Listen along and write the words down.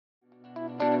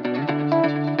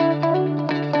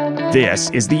This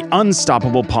is the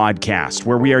Unstoppable Podcast,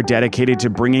 where we are dedicated to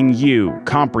bringing you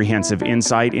comprehensive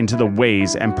insight into the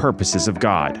ways and purposes of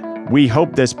God. We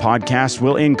hope this podcast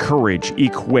will encourage,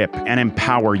 equip, and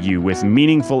empower you with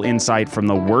meaningful insight from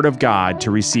the Word of God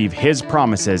to receive His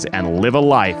promises and live a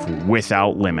life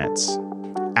without limits.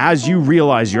 As you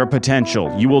realize your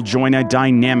potential, you will join a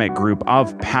dynamic group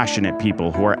of passionate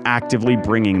people who are actively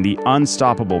bringing the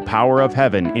unstoppable power of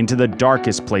heaven into the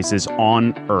darkest places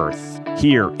on earth.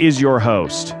 Here is your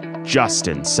host,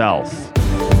 Justin Self.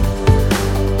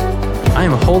 I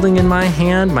am holding in my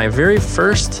hand my very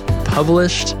first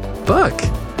published book.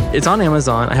 It's on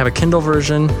Amazon. I have a Kindle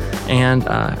version and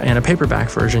a paperback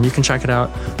version. You can check it out.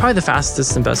 Probably the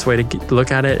fastest and best way to look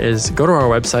at it is go to our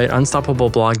website,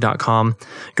 unstoppableblog.com.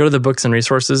 Go to the books and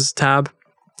resources tab,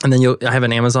 and then I have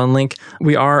an Amazon link.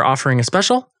 We are offering a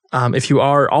special. If you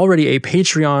are already a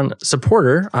Patreon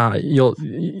supporter,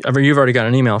 you've already got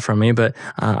an email from me, but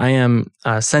I am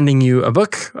sending you a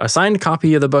book, a signed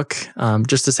copy of the book,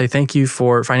 just to say thank you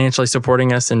for financially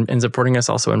supporting us and supporting us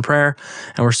also in prayer.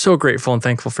 And we're so grateful and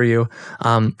thankful for you.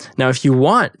 Now, if you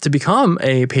want to become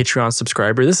a Patreon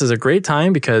subscriber, this is a great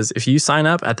time because if you sign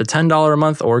up at the $10 a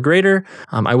month or greater,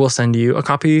 I will send you a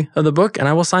copy of the book and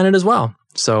I will sign it as well.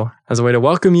 So, as a way to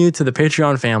welcome you to the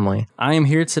Patreon family, I am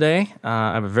here today.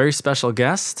 I have a very special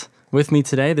guest with me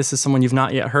today. This is someone you've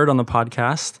not yet heard on the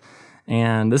podcast.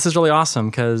 And this is really awesome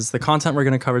because the content we're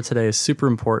going to cover today is super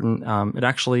important. It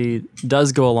actually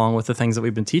does go along with the things that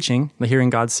we've been teaching, the Hearing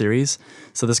God series.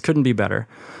 So, this couldn't be better.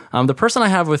 The person I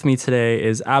have with me today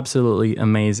is absolutely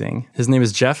amazing. His name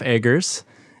is Jeff Eggers.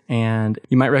 And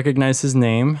you might recognize his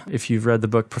name if you've read the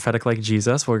book Prophetic Like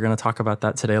Jesus. We're going to talk about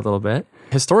that today a little bit.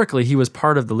 Historically, he was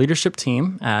part of the leadership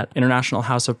team at International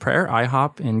House of Prayer,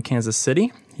 IHOP, in Kansas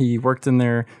City. He worked in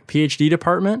their PhD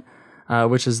department,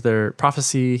 which is their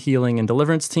prophecy, healing, and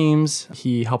deliverance teams.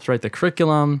 He helped write the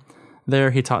curriculum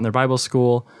there. He taught in their Bible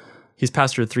school. He's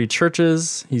pastored 3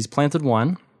 churches. He's planted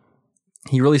 1.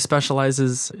 He really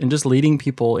specializes in just leading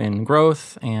people in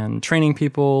growth and training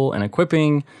people and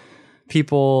equipping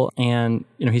people, and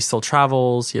he still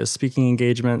travels. He has speaking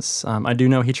engagements. I do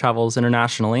know he travels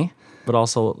internationally, but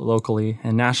also locally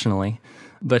and nationally.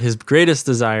 But his greatest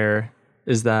desire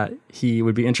is that he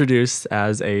would be introduced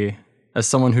as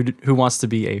someone who wants to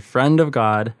be a friend of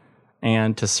God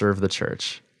and to serve the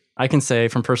church. I can say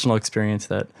from personal experience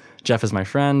that Jeff is my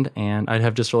friend, and I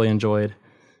have just really enjoyed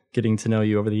getting to know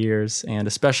you over the years, and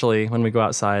especially when we go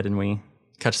outside and we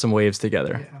catch some waves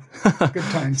together. Yeah. Good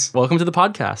times. Welcome to the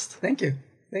podcast. Thank you.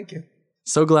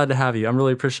 So glad to have you.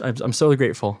 I'm so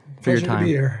grateful for your time. Pleasure to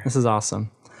be here. This is awesome.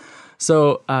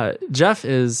 So Jeff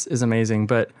is amazing,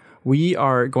 but we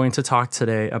are going to talk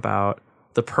today about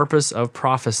the purpose of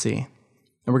prophecy.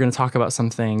 And we're going to talk about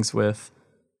some things with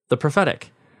the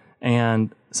prophetic.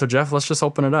 And so Jeff, let's just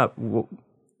open it up.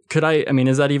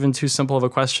 Is that even too simple of a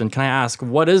question? Can I ask,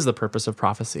 what is the purpose of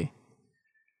prophecy?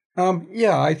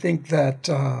 I think that's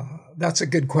a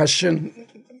good question.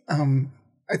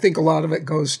 I think a lot of it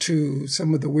goes to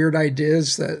some of the weird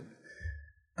ideas that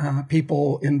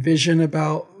people envision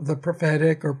about the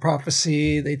prophetic or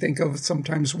prophecy. They think of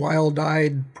sometimes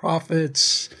wild-eyed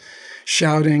prophets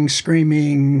shouting,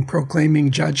 screaming, proclaiming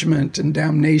judgment and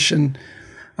damnation.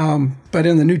 But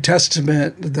in the New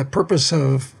Testament, the purpose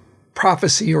of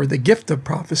prophecy or the gift of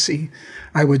prophecy,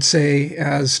 I would say,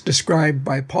 as described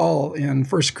by Paul in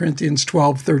 1 Corinthians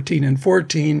 12, 13, and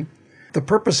 14, the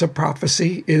purpose of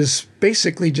prophecy is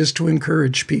basically just to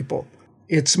encourage people.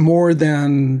 It's more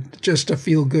than just a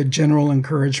feel-good general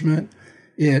encouragement.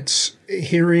 It's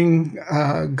hearing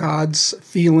God's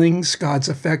feelings, God's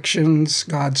affections,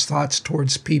 God's thoughts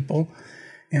towards people,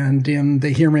 and in the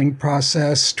hearing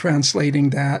process, translating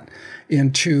that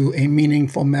into a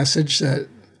meaningful message that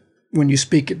when you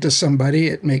speak it to somebody,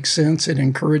 it makes sense, it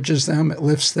encourages them, it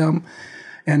lifts them,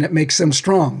 and it makes them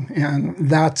strong. And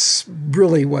that's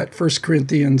really what 1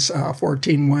 Corinthians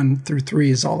 14, 1 through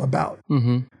 3 is all about.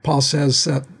 Mm-hmm. Paul says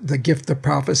that the gift of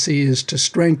prophecy is to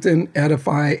strengthen,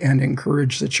 edify, and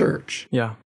encourage the church.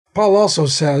 Yeah. Paul also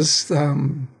says,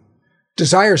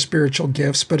 desire spiritual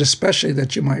gifts, but especially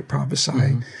that you might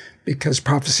prophesy, because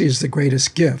prophecy is the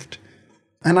greatest gift.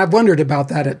 And I've wondered about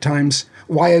that at times.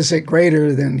 Why is it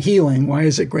greater than healing? Why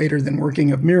is it greater than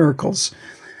working of miracles?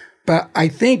 But I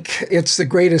think it's the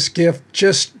greatest gift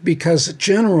just because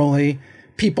generally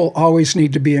people always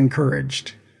need to be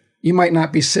encouraged. You might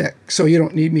not be sick, so you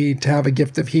don't need me to have a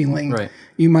gift of healing. Right.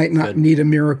 You might not need a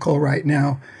miracle right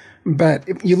now. But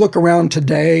if you look around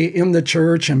today in the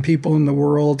church and people in the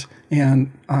world,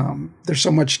 and there's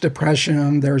so much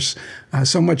depression, there's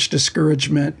so much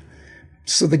discouragement.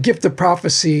 So the gift of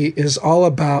prophecy is all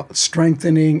about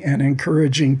strengthening and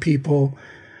encouraging people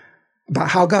about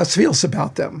how God feels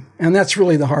about them. And that's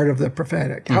really the heart of the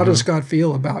prophetic. How does God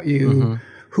feel about you?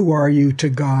 Who are you to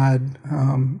God?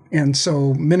 And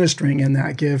so ministering in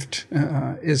that gift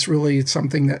is really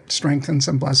something that strengthens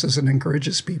and blesses and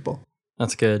encourages people.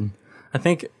 That's good. I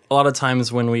think a lot of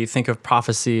times when we think of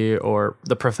prophecy or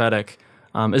the prophetic,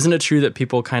 isn't it true that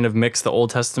people kind of mix the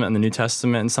Old Testament and the New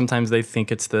Testament, and sometimes they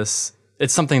think it's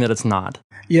something that it's not?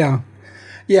 Yeah.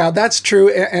 Yeah, that's true.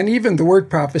 And even the word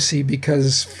prophecy,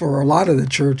 because for a lot of the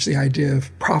church, the idea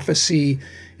of prophecy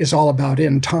is all about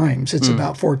end times. It's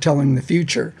about foretelling the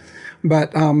future.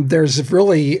 But there's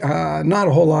really not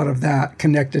a whole lot of that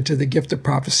connected to the gift of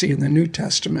prophecy in the New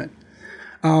Testament.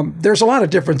 There's a lot of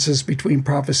differences between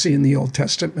prophecy in the Old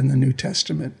Testament and the New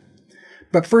Testament.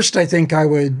 But first, I think I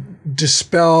would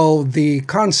dispel the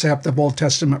concept of Old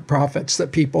Testament prophets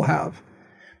that people have,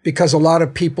 because a lot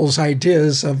of people's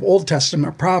ideas of Old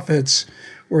Testament prophets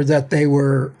were that they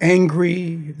were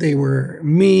angry, they were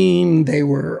mean,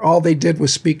 all they did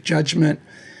was speak judgment.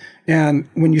 And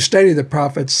when you study the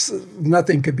prophets,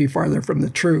 nothing could be farther from the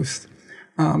truth.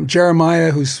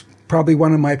 Jeremiah, who's probably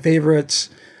one of my favorites,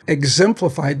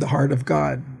 exemplified the heart of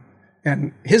God.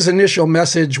 And his initial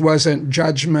message wasn't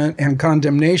judgment and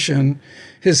condemnation.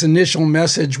 His initial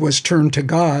message was turn to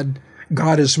God.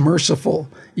 God is merciful.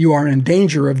 You are in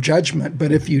danger of judgment,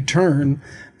 but if you turn,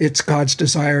 it's God's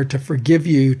desire to forgive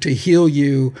you, to heal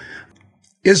you.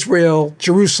 Israel,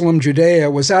 Jerusalem, Judea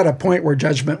was at a point where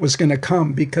judgment was going to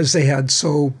come because they had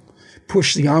so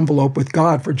pushed the envelope with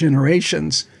God for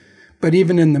generations. But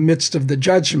even in the midst of the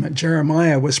judgment,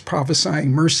 Jeremiah was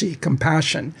prophesying mercy,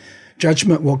 compassion.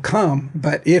 Judgment will come,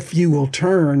 but if you will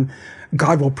turn,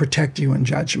 God will protect you in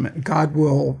judgment. God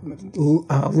will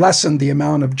lessen the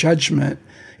amount of judgment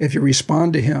if you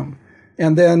respond to him.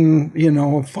 And then,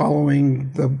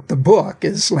 following the book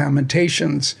is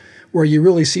Lamentations, where you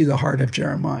really see the heart of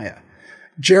Jeremiah.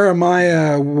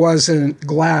 Jeremiah wasn't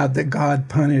glad that God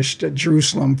punished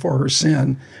Jerusalem for her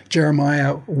sin.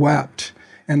 Jeremiah wept.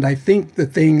 And I think the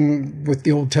thing with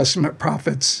the Old Testament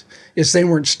prophets is they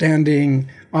weren't standing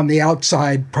on the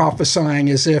outside prophesying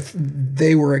as if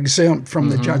they were exempt from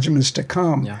the judgments to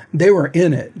come. Yeah. They were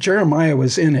in it. Jeremiah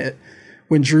was in it.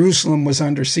 When Jerusalem was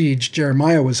under siege,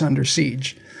 Jeremiah was under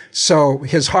siege. So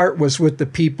his heart was with the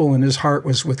people and his heart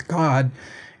was with God.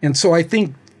 And so I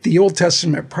think the Old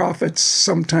Testament prophets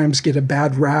sometimes get a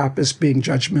bad rap as being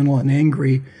judgmental and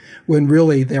angry when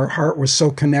really their heart was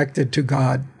so connected to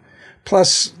God.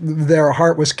 Plus, their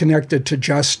heart was connected to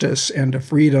justice and to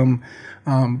freedom.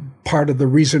 Part of the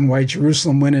reason why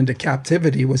Jerusalem went into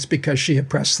captivity was because she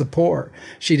oppressed the poor.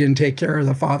 She didn't take care of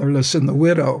the fatherless and the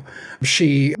widow.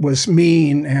 She was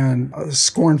mean and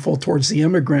scornful towards the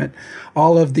immigrant.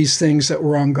 All of these things that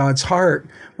were on God's heart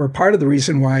were part of the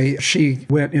reason why she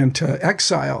went into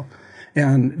exile.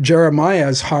 And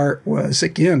Jeremiah's heart was,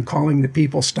 again, calling the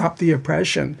people, stop the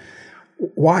oppression.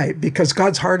 Why? Because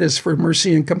God's heart is for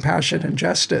mercy and compassion and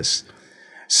justice.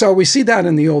 So we see that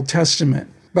in the Old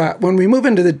Testament. But when we move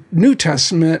into the New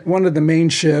Testament, one of the main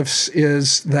shifts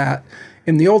is that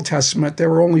in the Old Testament, there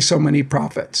were only so many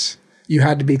prophets. You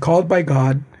had to be called by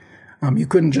God. You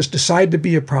couldn't just decide to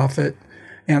be a prophet.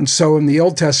 And so in the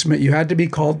Old Testament, you had to be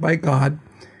called by God,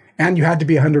 and you had to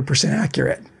be 100%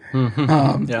 accurate,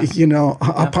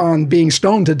 upon being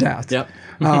stoned to death. Yep.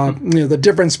 The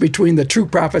difference between the true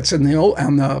prophets and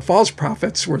the false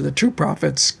prophets were the true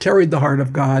prophets carried the heart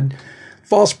of God.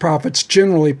 False prophets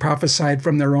generally prophesied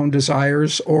from their own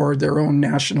desires or their own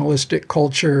nationalistic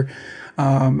culture,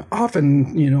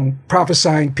 often,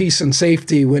 prophesying peace and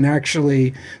safety when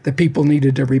actually the people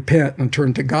needed to repent and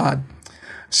turn to God.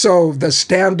 So the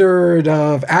standard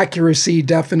of accuracy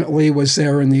definitely was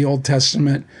there in the Old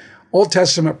Testament. Old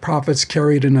Testament prophets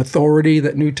carried an authority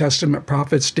that New Testament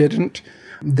prophets didn't.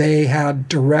 They had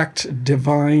direct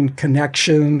divine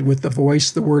connection with the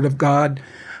voice, the word of God,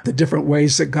 the different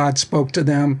ways that God spoke to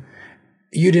them.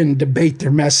 You didn't debate their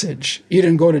message. You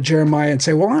didn't go to Jeremiah and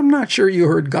say, well, I'm not sure you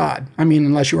heard God.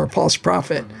 Unless you were a false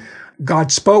prophet.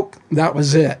 God spoke, that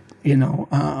was it,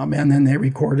 and then they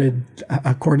recorded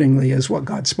accordingly as what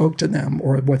God spoke to them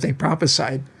or what they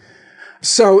prophesied.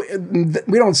 So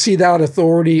we don't see that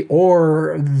authority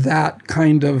or that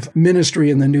kind of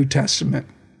ministry in the New Testament.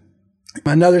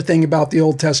 Another thing about the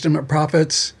Old Testament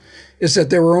prophets is that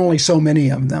there were only so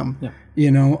many of them. Yeah.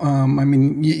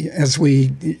 As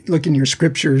we look in your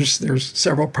scriptures, there's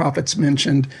several prophets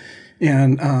mentioned.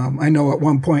 And I know at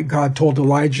one point God told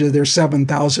Elijah there's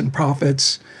 7,000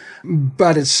 prophets,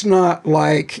 but it's not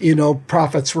like,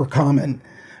 prophets were common.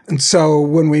 And so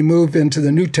when we move into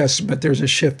the New Testament, there's a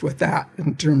shift with that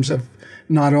in terms of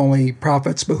not only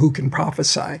prophets, but who can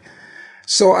prophesy.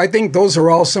 So I think those are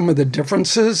all some of the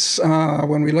differences.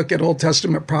 When we look at Old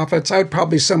Testament prophets, I would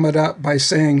probably sum it up by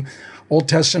saying Old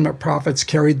Testament prophets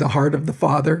carried the heart of the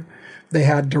Father. They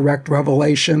had direct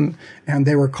revelation, and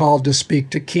they were called to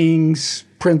speak to kings,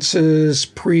 princes,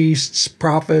 priests,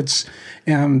 prophets,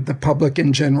 and the public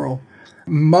in general.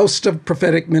 Most of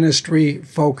prophetic ministry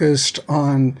focused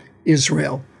on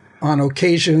Israel. On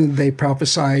occasion, they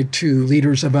prophesied to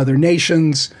leaders of other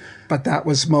nations, but that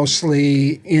was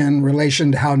mostly in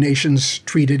relation to how nations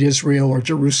treated Israel or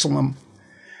Jerusalem.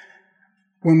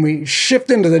 When we shift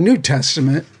into the New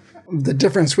Testament, the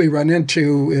difference we run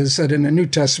into is that in the New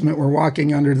Testament, we're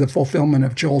walking under the fulfillment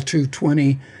of Joel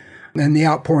 2:20 and the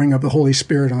outpouring of the Holy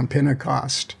Spirit on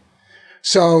Pentecost.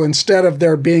 So instead of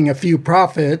there being a few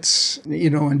prophets,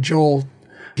 in Joel,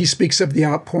 he speaks of the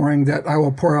outpouring that I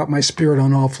will pour out my Spirit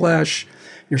on all flesh.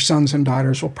 Your sons and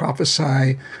daughters will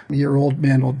prophesy. Your old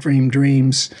men will dream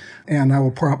dreams. And I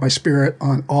will pour out my Spirit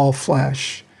on all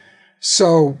flesh.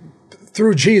 So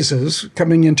through Jesus,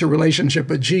 coming into relationship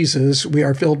with Jesus, we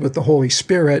are filled with the Holy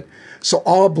Spirit. So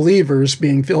all believers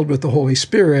being filled with the Holy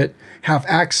Spirit have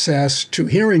access to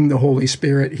hearing the Holy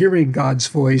Spirit, hearing God's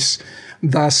voice.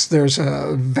 Thus, there's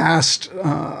a vast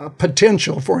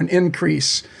potential for an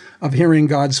increase of hearing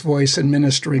God's voice and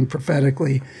ministering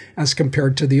prophetically as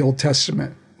compared to the Old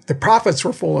Testament. The prophets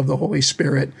were full of the Holy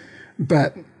Spirit,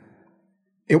 but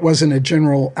it wasn't a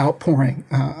general outpouring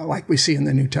like we see in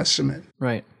the New Testament.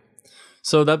 Right.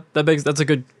 So that's a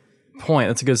good point.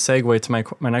 That's a good segue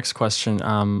to my next question.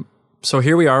 So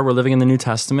here we are, we're living in the New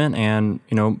Testament, and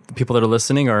the people that are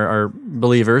listening are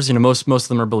believers. Most of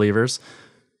them are believers.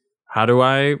 How do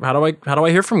I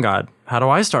hear from God? How do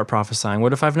I start prophesying?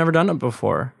 What if I've never done it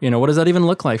before? What does that even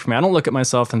look like for me? I don't look at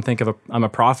myself and think I'm a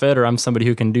prophet or I'm somebody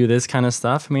who can do this kind of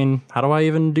stuff. How do I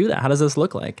even do that? How does this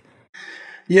look like?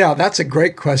 Yeah, that's a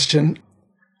great question.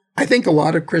 I think a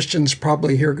lot of Christians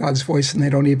probably hear God's voice and they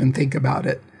don't even think about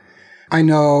it. I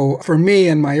know for me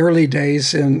in my early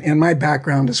days, and my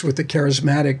background is with the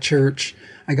charismatic church,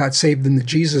 I got saved in the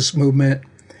Jesus movement.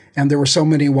 And there were so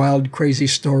many wild, crazy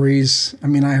stories. I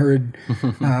heard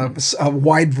a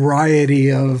wide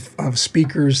variety of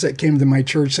speakers that came to my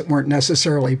church that weren't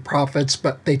necessarily prophets,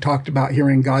 but they talked about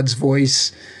hearing God's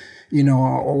voice.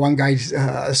 One guy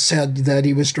said that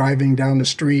he was driving down the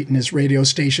street and his radio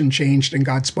station changed and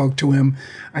God spoke to him.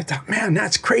 I thought, man,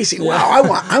 that's crazy. Wow,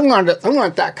 I want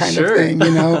that kind of thing.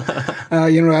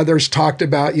 Others talked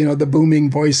about the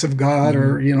booming voice of God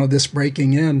or this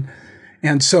breaking in.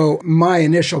 And so my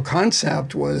initial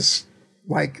concept was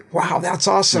like, wow, that's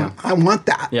awesome. Yeah. I want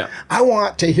that. Yeah. I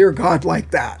want to hear God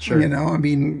like that. Sure.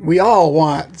 We all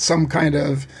want some kind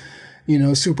of,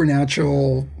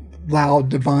 supernatural, loud,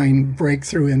 divine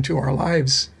breakthrough into our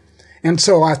lives. And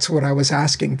so that's what I was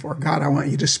asking for. God, I want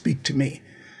you to speak to me.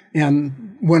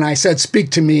 And when I said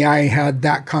speak to me, I had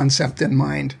that concept in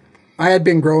mind. I had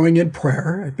been growing in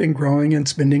prayer. I'd been growing and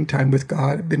spending time with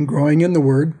God. I'd been growing in the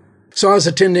Word. So I was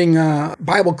attending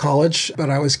Bible college, but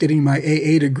I was getting my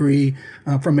AA degree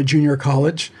from a junior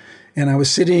college. And I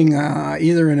was sitting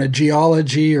either in a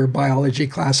geology or biology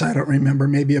class, I don't remember,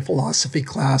 maybe a philosophy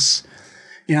class.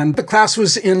 And the class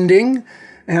was ending.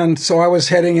 And so I was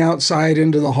heading outside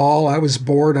into the hall. I was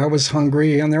bored. I was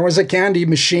hungry. And there was a candy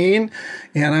machine.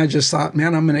 And I just thought,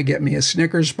 man, I'm going to get me a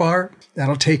Snickers bar.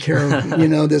 That'll take care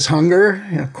of, this hunger.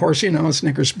 And of course, a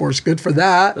Snickers bar is good for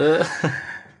that.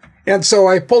 And so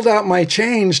I pulled out my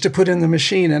change to put in the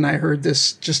machine, and I heard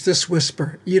this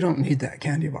whisper, you don't need that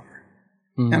candy bar.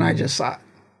 Mm-hmm. And I just thought,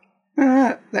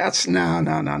 that's no.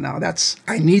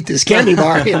 I need this candy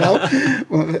bar,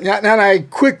 And I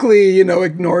quickly,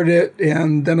 ignored it.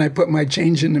 And then I put my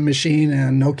change in the machine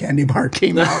and no candy bar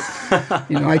came out.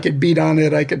 I could beat on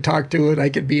it. I could talk to it. I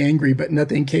could be angry, but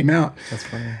nothing came out. That's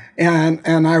funny.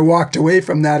 And I walked away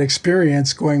from that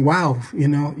experience going, wow,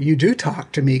 you do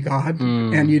talk to me, God,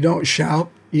 and you don't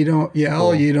shout, you don't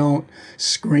yell, You don't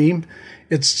scream.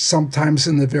 It's sometimes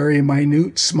in the very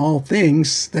minute, small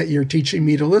things that you're teaching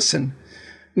me to listen.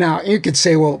 Now, you could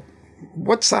say, well,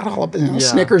 what's that all about?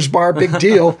 Snickers bar, big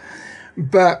deal.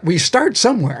 But we start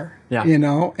somewhere,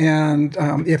 and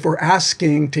if we're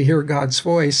asking to hear God's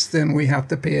voice, then we have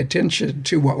to pay attention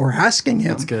to what we're asking him.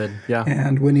 That's good, yeah.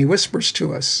 And when he whispers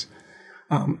to us.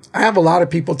 I have a lot of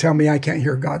people tell me I can't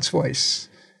hear God's voice.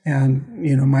 And,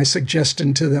 my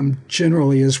suggestion to them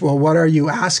generally is, well, what are you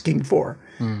asking for?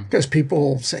 Because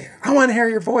people say, I want to hear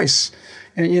your voice.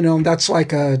 And, that's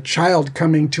like a child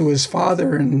coming to his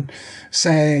father and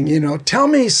saying, tell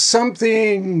me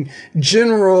something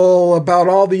general about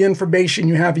all the information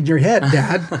you have in your head,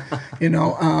 Dad.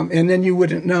 And then you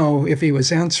wouldn't know if he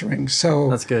was answering. So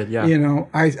that's good. Yeah.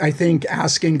 I think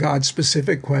asking God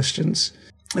specific questions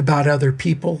about other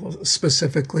people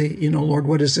specifically, Lord,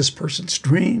 what is this person's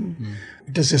dream?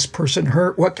 Does this person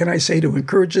hurt? What can I say to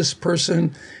encourage this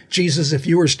person? Jesus, if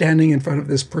you were standing in front of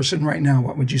this person right now,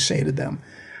 what would you say to them?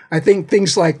 I think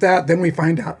things like that, then we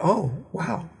find out, oh,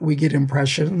 wow, we get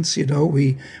impressions,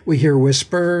 we hear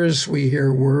whispers, we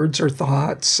hear words or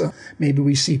thoughts, maybe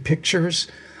we see pictures,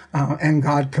 and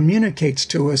God communicates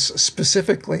to us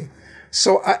specifically.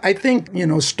 So I think,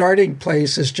 starting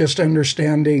place is just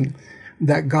understanding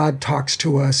that God talks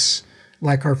to us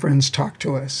like our friends talk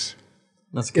to us.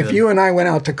 That's good. If you and I went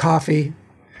out to coffee,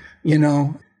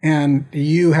 and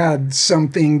you had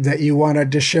something that you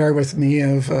wanted to share with me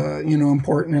of,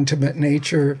 important, intimate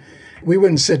nature, we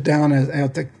wouldn't sit down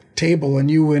at the table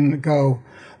and you wouldn't go,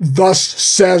 thus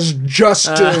says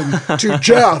Justin to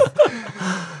Jeff,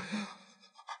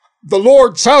 the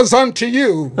Lord says unto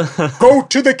you, go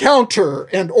to the counter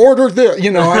and order this.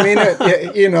 You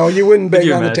wouldn't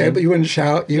bang on the table. You wouldn't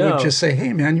shout. You would just say,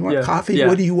 hey, man, you want coffee? Yeah.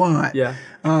 What do you want? Yeah.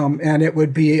 And it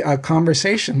would be a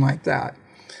conversation like that.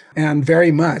 And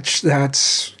very much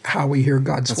that's how we hear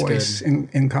God's voice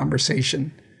in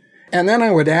conversation. And then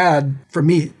I would add, for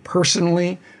me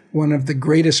personally, one of the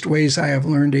greatest ways I have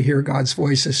learned to hear God's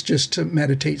voice is just to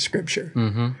meditate Scripture,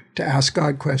 to ask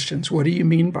God questions. What do you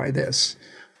mean by this?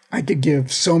 I could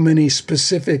give so many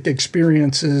specific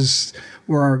experiences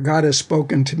where God has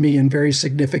spoken to me in very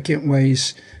significant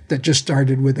ways that just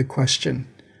started with a question.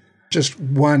 Just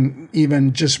one,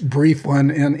 even just brief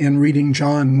one, in reading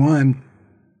John 1.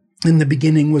 In the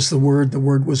beginning was the Word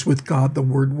was with God, the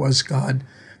Word was God.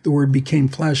 The Word became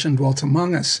flesh and dwelt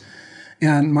among us.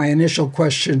 And my initial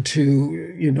question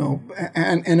to,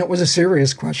 and it was a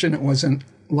serious question, it wasn't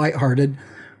lighthearted,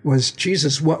 was,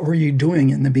 Jesus, what were you doing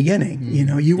in the beginning?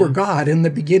 You were God in the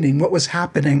beginning. What was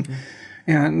happening?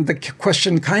 And the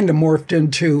question kind of morphed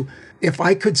into, if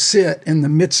I could sit in the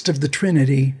midst of the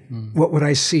Trinity, what would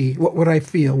I see? What would I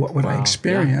feel? What would I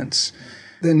experience? Yeah.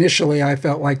 Initially, I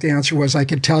felt like the answer was, I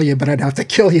could tell you, but I'd have to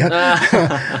kill you.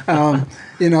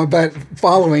 But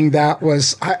following that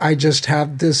was, I just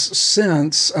have this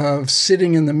sense of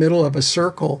sitting in the middle of a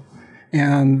circle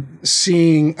and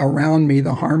seeing around me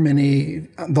the harmony,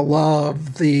 the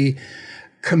love, the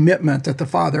commitment that the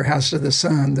Father has to the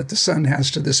Son, that the Son has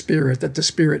to the Spirit, that the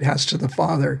Spirit has to the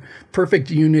Father. Perfect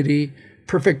unity,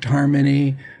 perfect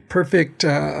harmony, perfect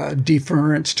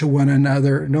deference to one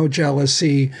another, no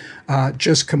jealousy,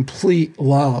 just complete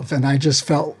love. And I just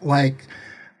felt like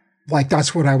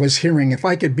that's what I was hearing. If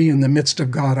I could be in the midst of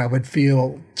God, I would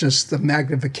feel just the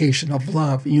magnification of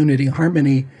love, unity,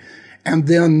 harmony. And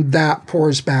then that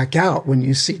pours back out when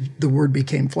you see the Word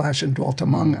became flesh and dwelt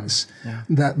among us. Yeah.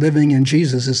 That living in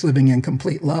Jesus is living in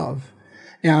complete love.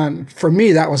 And for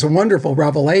me, that was a wonderful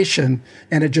revelation,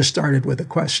 and it just started with a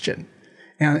question.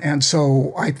 And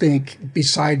so I think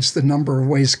besides the number of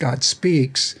ways God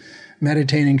speaks,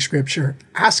 meditating Scripture,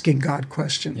 asking God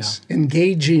questions,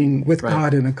 engaging with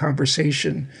God in a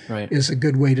conversation is a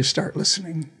good way to start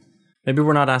listening. Maybe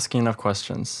we're not asking enough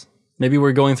questions. Maybe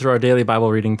we're going through our daily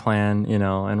Bible reading plan, and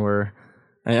I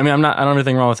don't have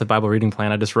anything wrong with the Bible reading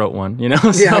plan. I just wrote one,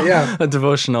 a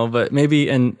devotional, but maybe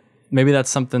that's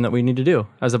something that we need to do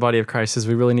as a body of Christ, is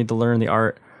we really need to learn the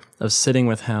art of sitting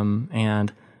with Him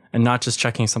and not just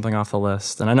checking something off the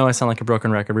list. And I know I sound like a broken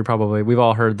record. We've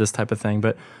all heard this type of thing,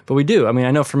 but we do. I mean,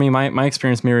 I know for me, my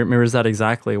experience mirrors that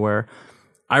exactly, where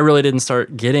I really didn't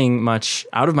start getting much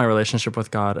out of my relationship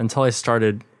with God until I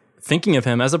started thinking of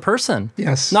Him as a person.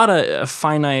 Yes. Not a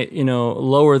finite,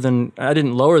 I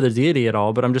didn't lower the deity at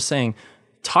all, but I'm just saying,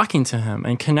 talking to Him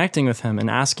and connecting with Him and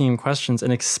asking Him questions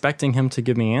and expecting Him to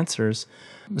give me answers,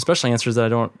 especially answers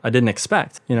that I didn't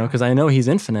expect, because I know He's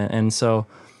infinite. And so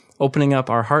opening up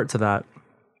our heart to that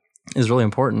is really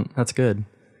important. That's good.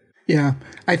 Yeah.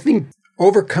 I think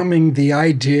overcoming the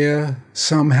idea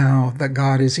somehow that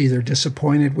God is either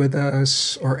disappointed with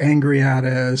us or angry at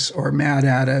us or mad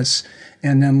at us,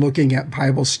 and then looking at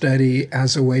Bible study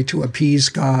as a way to appease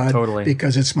God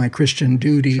because it's my Christian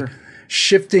duty. Sure.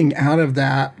 Shifting out of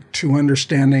that to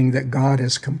understanding that God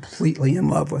is completely in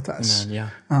love with us.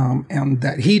 Amen, yeah. And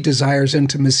that He desires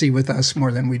intimacy with us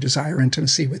more than we desire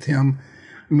intimacy with Him.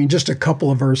 I mean, just a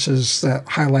couple of verses that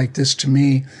highlight this to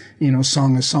me,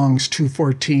 Song of Songs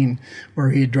 2:14, where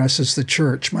He addresses the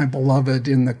church, my beloved,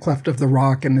 in the cleft of the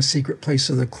rock, in the secret place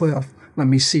of the cliff. Let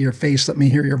me see your face. Let me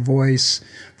hear your voice.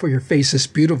 For your face is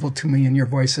beautiful to me and your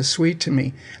voice is sweet to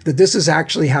me. That this is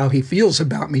actually how he feels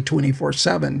about me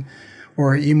 24/7.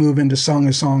 Or you move into Song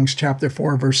of Songs, chapter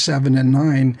 4, verse 7 and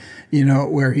 9,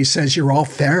 where he says, you're all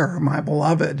fair, my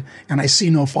beloved, and I see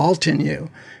no fault in you.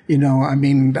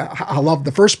 I love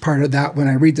the first part of that. When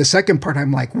I read the second part,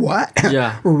 I'm like, what?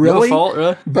 Yeah. Really? No fault,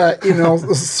 really? But,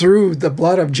 through the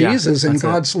blood of Jesus and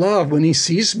God's love, when he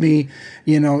sees me,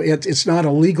 it's not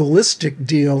a legalistic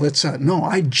deal. It's no,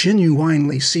 I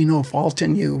genuinely see no fault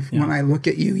in you. Yeah. When I look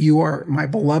at you, you are my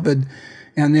beloved.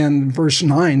 And then verse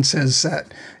 9 says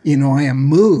that, I am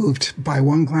moved by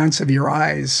one glance of your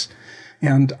eyes.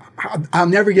 And I'll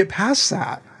never get past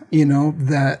that,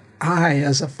 that I,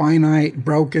 as a finite,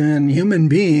 broken human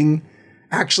being,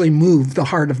 actually move the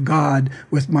heart of God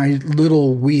with my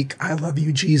little weak, I love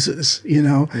you, Jesus,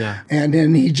 Yeah. And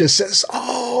then he just says,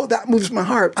 oh, that moves my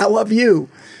heart. I love you.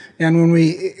 And when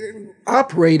we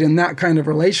operate in that kind of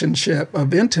relationship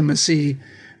of intimacy,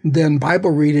 then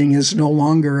Bible reading is no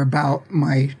longer about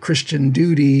my Christian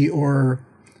duty or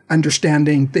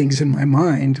understanding things in my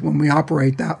mind. When we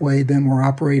operate that way, then we're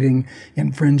operating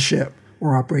in friendship.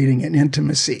 We're operating in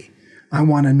intimacy. I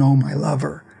want to know my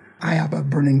lover. I have a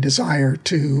burning desire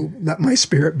to let my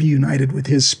spirit be united with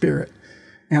his spirit.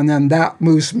 And then that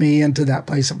moves me into that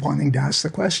place of wanting to ask the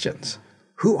questions.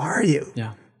 Who are you?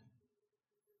 Yeah.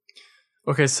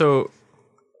 Okay, so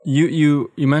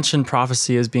you mentioned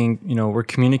prophecy as being, we're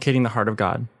communicating the heart of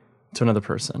God to another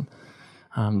person.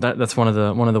 That's one of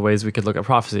the ways we could look at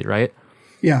prophecy, right?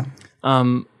 Yeah.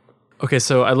 Okay,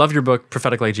 so I love your book,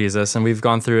 Prophetic Like Jesus, and we've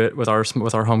gone through it with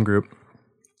our home group.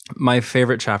 My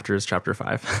favorite chapter is chapter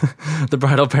 5, the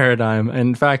bridal paradigm.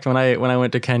 In fact, when I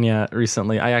went to Kenya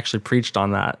recently, I actually preached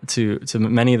on that to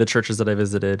many of the churches that I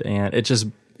visited, and it just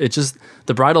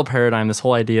the bridal paradigm, this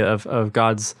whole idea of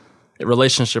God's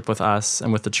relationship with us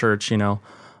and with the church,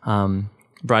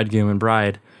 bridegroom and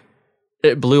bride,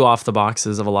 it blew off the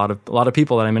boxes of a lot of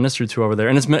people that I ministered to over there,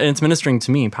 and it's ministering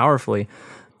to me powerfully.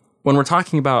 When we're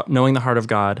talking about knowing the heart of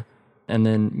God and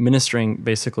then ministering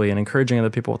basically and encouraging other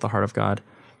people with the heart of God,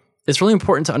 it's really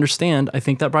important to understand, I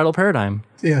think, that bridal paradigm.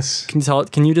 Yes.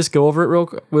 Can you just go over it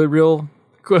real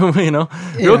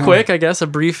quick, I guess, a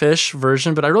brief-ish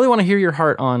version, but I really want to hear your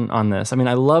heart on this. I mean,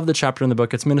 I love the chapter in the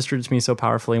book. It's ministered to me so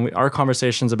powerfully, and our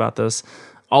conversations about this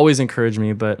always encourage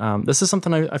me, but this is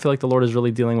something I feel like the Lord is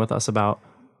really dealing with us about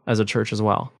as a church as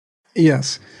well.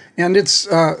 Yes, and it's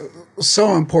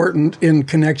so important in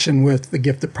connection with the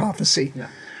gift of prophecy. Yeah.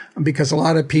 Because a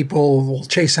lot of people will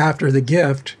chase after the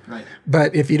gift, right.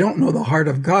 But if you don't know the heart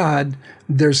of God,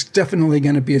 there's definitely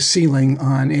going to be a ceiling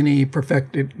on any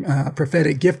prophetic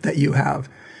gift that you have,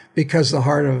 because the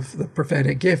heart of the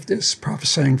prophetic gift is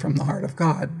prophesying from the heart of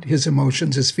God, his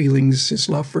emotions, his feelings, his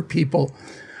love for people.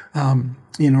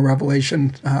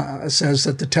 Revelation says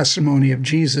that the testimony of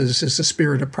Jesus is the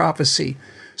spirit of prophecy.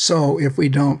 So if we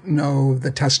don't know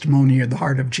the testimony of the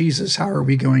heart of Jesus, how are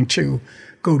we going to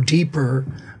go deeper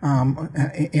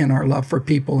in our love for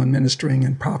people and ministering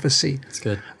and prophecy? That's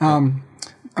good.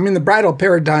 The bridal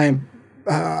paradigm,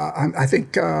 I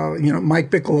think,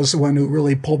 Mike Bickle is the one who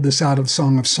really pulled this out of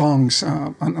Song of Songs,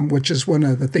 which is one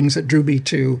of the things that drew me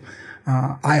to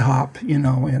IHOP,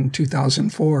 in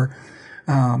 2004.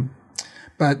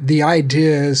 But the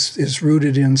idea is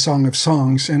rooted in Song of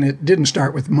Songs, and it didn't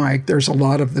start with Mike. There's a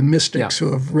lot of the mystics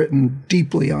who have written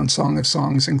deeply on Song of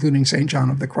Songs, including St. John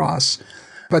of the Cross.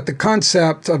 But the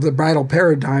concept of the bridal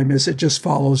paradigm is it just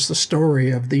follows the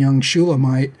story of the young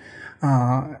Shulamite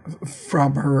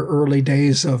from her early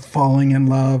days of falling in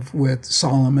love with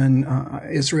Solomon,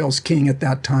 Israel's king at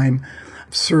that time,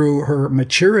 through her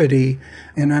maturity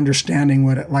and understanding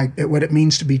what it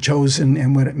means to be chosen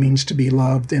and what it means to be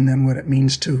loved, and then what it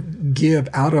means to give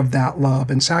out of that love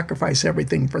and sacrifice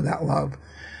everything for that love.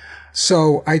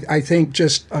 So I think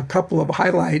just a couple of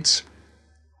highlights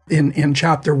in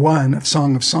chapter 1 of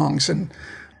Song of Songs, and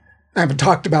I haven't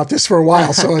talked about this for a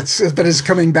while, but it's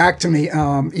coming back to me.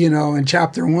 In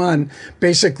chapter 1,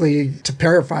 basically, to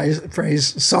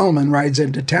paraphrase, Solomon rides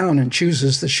into town and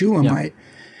chooses the Shulamite. Yep.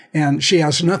 And she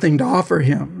has nothing to offer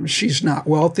him. She's not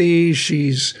wealthy.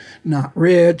 She's not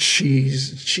rich. She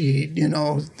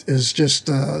is just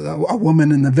a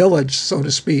woman in the village, so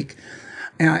to speak.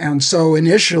 And so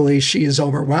initially she is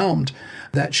overwhelmed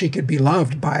that she could be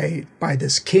loved by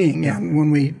this king. And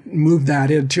when we move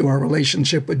that into our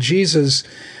relationship with Jesus,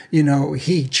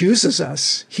 he chooses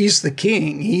us. He's the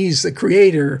king. He's the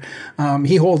creator.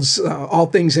 He holds all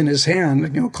things in his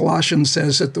hand. Colossians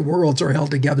says that the worlds are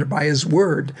held together by his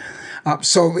word.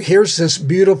 So here's this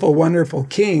beautiful, wonderful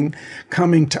king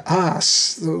coming to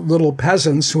us, the little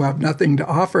peasants who have nothing to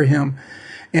offer him.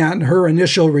 And her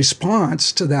initial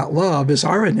response to that love is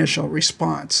our initial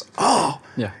response. Oh,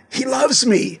 yeah. He loves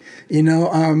me.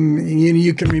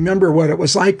 You can remember what it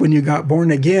was like when you got born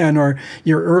again, or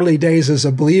your early days as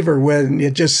a believer, when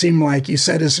it just seemed like you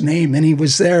said his name and he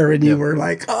was there, and you were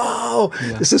like, oh,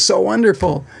 this is so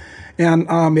wonderful.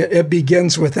 And it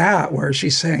begins with that, where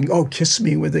she's saying, oh, kiss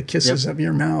me with the kisses of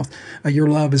your mouth. Your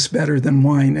love is better than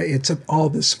wine. It's all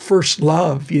this first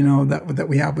love, that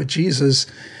we have with Jesus.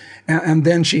 And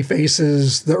then she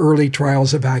faces the early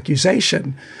trials of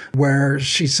accusation, where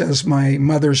she says, my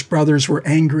mother's brothers were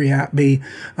angry at me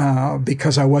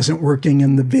because I wasn't working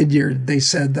in the vineyard. They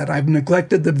said that I've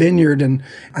neglected the vineyard, and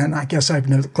I guess I've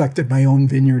neglected my own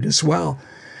vineyard as well.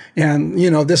 And,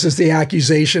 this is the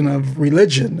accusation of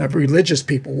religion, of religious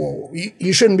people. Well,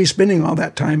 you shouldn't be spending all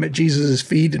that time at Jesus'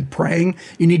 feet and praying.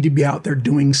 You need to be out there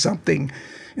doing something.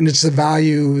 And it's the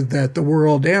value that the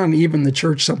world and even the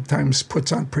church sometimes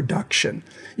puts on production.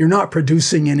 You're not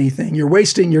producing anything. You're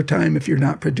wasting your time if you're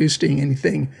not producing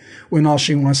anything, when all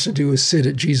she wants to do is sit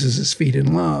at Jesus' feet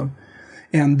in love.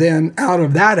 And then out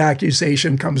of that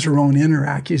accusation comes her own inner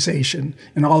accusation,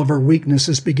 and all of her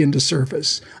weaknesses begin to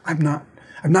surface. I'm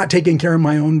not taking care of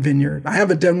my own vineyard. I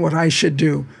haven't done what I should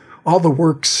do. All the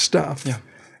work stuff. Yeah.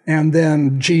 And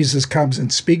then Jesus comes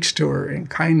and speaks to her in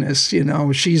kindness.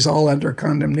 She's all under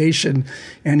condemnation.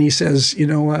 And he says, you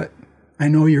know what? I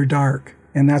know you're dark.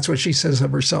 And that's what she says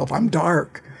of herself. I'm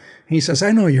dark. He says,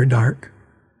 I know you're dark,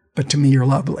 but to me you're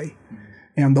lovely.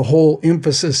 And the whole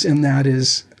emphasis in that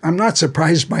is, I'm not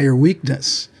surprised by your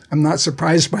weakness. I'm not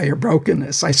surprised by your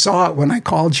brokenness. I saw it when I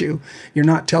called you. You're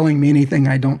not telling me anything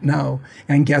I don't know.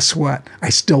 And guess what? I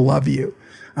still love you.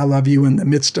 I love you in the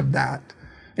midst of that.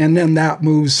 And then that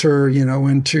moves her,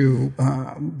 into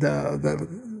the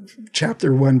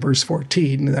chapter 1, verse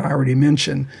 14 that I already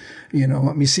mentioned.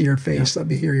 Let me see your face, let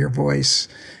me hear your voice.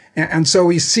 And so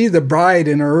we see the bride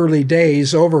in her early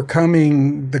days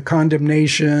overcoming the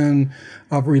condemnation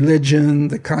of religion,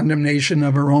 the condemnation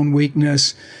of her own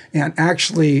weakness, and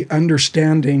actually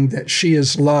understanding that she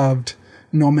is loved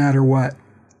no matter what.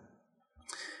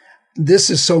 This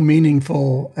is so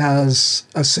meaningful as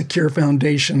a secure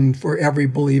foundation for every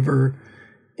believer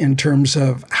in terms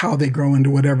of how they grow into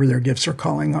whatever their gifts or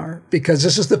calling are, because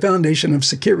this is the foundation of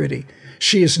security.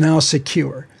 She is now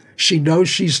secure. She knows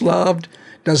she's loved.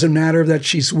 Doesn't matter that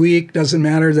she's weak. Doesn't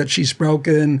matter that she's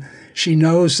broken. She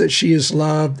knows that she is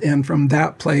loved, and from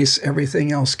that place,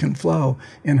 everything else can flow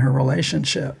in her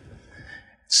relationship.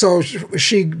 So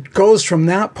she goes from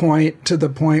that point to the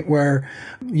point where,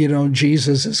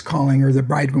 Jesus is calling her, the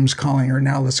bridegroom's calling her.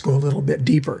 Now let's go a little bit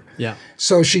deeper. Yeah.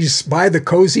 So she's by the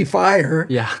cozy fire.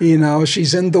 Yeah.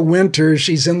 She's in the winter.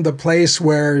 She's in the place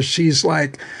where she's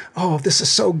like, oh, this is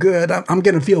so good. I'm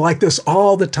going to feel like this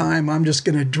all the time. I'm just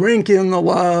going to drink in the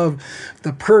love,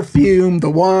 the perfume, the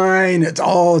wine. It's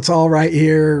all right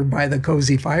here by the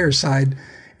cozy fireside.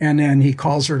 And then he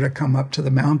calls her to come up to the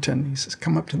mountain. He says,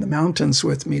 come up to the mountains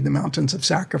with me, the mountains of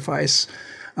sacrifice,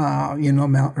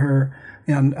 Mount Her.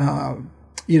 And,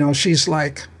 she's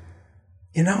like,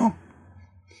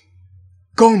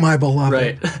 go, my beloved.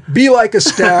 Right. Be like a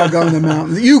stag on the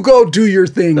mountain. You go do your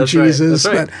thing, that's Jesus.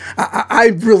 Right. That's right. But I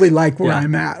really like where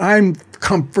I'm at. I'm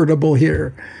comfortable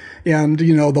here. And,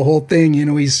 the whole thing,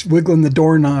 he's wiggling the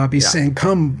doorknob. He's saying,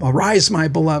 come, arise, my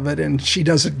beloved. And she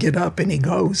doesn't get up, and he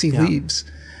goes. He leaves.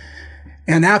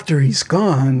 And after he's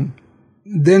gone,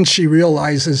 then she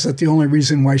realizes that the only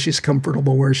reason why she's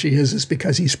comfortable where she is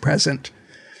because he's present.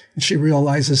 And she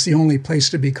realizes the only place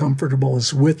to be comfortable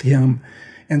is with him.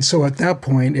 And so at that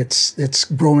point, it's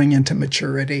growing into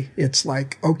maturity. It's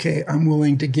like, okay, I'm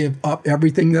willing to give up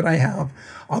everything that I have.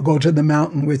 I'll go to the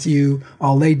mountain with you.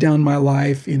 I'll lay down my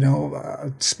life.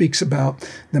 Speaks about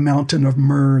the mountain of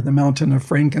myrrh, the mountain of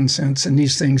frankincense, and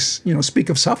these things, speak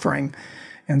of suffering.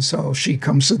 And so she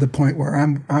comes to the point where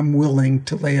I'm willing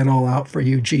to lay it all out for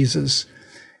you, Jesus.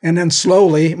 And then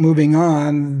slowly moving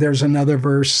on, there's another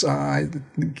verse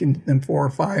in 4 or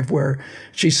 5 where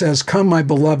she says, come, my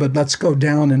beloved, let's go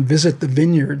down and visit the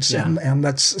vineyards and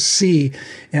let's see.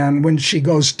 And when she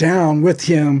goes down with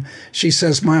him, she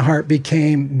says, my heart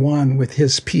became one with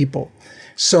his people.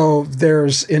 So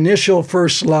there's initial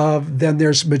first love, then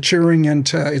there's maturing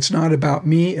into, it's not about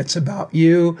me, it's about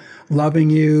you, loving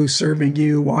you, serving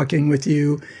you, walking with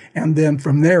you. And then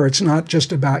from there, it's not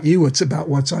just about you, it's about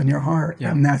what's on your heart.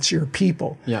 Yeah. And that's your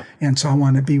people. Yeah. And so I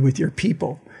want to be with your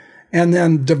people. And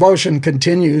then devotion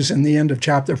continues in the end of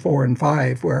chapter 4 and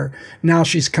 5, where now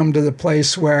she's come to the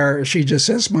place where she just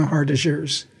says, my heart is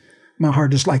yours. My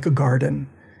heart is like a garden,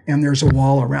 and there's a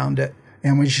wall around it.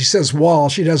 And when she says wall,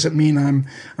 she doesn't mean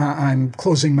I'm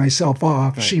closing myself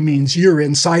off. Right. She means you're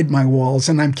inside my walls,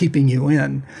 and I'm keeping you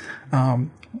in.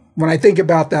 When I think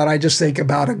about that, I just think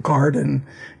about a garden,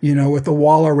 with a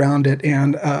wall around it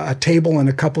and a table and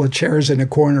a couple of chairs in a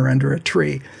corner under a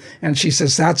tree. And she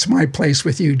says, that's my place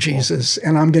with you, Jesus,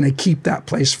 and I'm going to keep that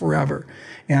place forever.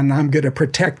 And I'm going to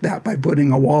protect that by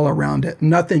putting a wall around it.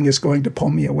 Nothing is going to pull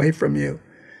me away from you.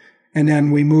 And then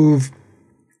we move,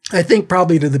 I think,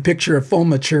 probably to the picture of full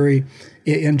maturity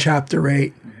in chapter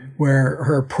 8, where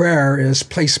her prayer is,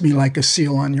 place me like a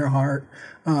seal on your heart,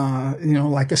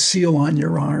 like a seal on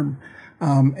your arm.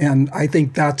 And I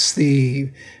think that's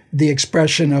the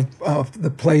expression of the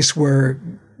place where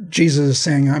Jesus is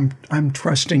saying, I'm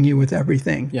trusting you with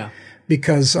everything. Yeah.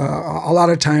 Because a lot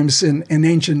of times in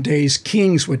ancient days,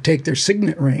 kings would take their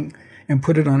signet ring and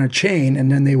put it on a chain,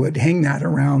 and then they would hang that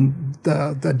around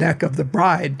the neck of the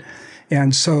bride.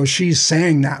 And so she's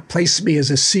saying that, place me as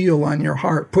a seal on your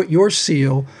heart, put your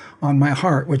seal on my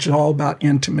heart, which is all about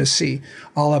intimacy,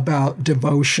 all about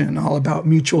devotion, all about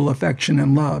mutual affection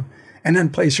and love. And then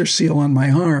place your seal on my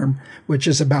arm, which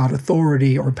is about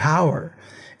authority or power.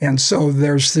 And so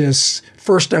there's this,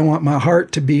 first I want my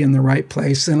heart to be in the right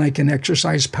place, then I can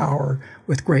exercise power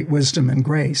with great wisdom and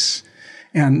grace.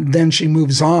 And then she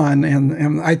moves on,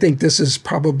 and I think this is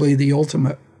probably the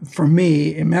ultimate, for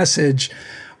me, a message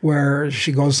where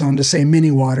she goes on to say, many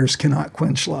waters cannot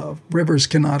quench love, rivers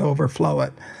cannot overflow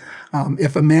it.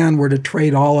 If a man were to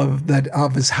trade all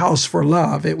of his house for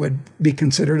love, it would be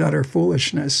considered utter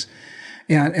foolishness.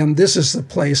 And this is the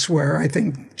place where I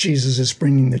think Jesus is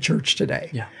bringing the church today.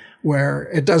 Yeah. Where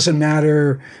it doesn't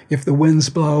matter if the winds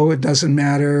blow, it doesn't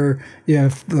matter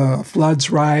if the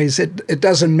floods rise, it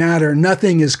doesn't matter.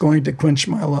 Nothing is going to quench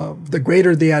my love. The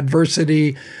greater the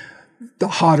adversity, the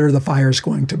hotter the fire is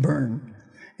going to burn.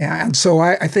 And so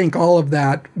I think all of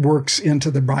that works into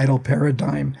the bridal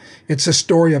paradigm. It's a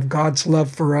story of God's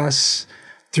love for us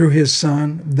through his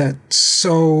son that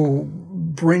so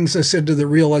brings us into the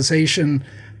realization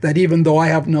that even though I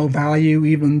have no value,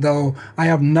 even though I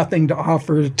have nothing to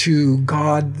offer to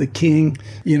God, the King,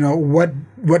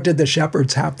 what did the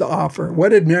shepherds have to offer? What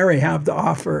did Mary have to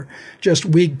offer? Just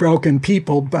weak, broken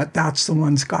people, but that's the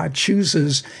ones God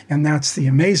chooses, and that's the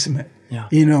amazement. Yeah.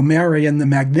 Mary in the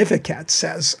Magnificat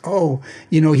says,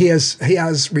 he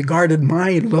has regarded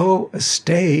my low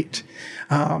estate.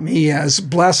 He has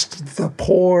blessed the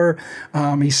poor.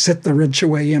 He set the rich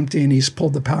away empty, and he's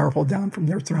pulled the powerful down from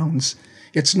their thrones.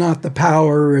 It's not the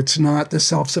power. It's not the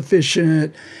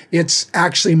self-sufficient. It's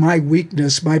actually my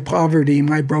weakness, my poverty,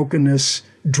 my brokenness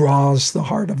draws the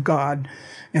heart of God.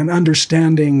 And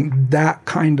understanding that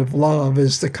kind of love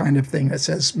is the kind of thing that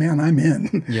says, man, I'm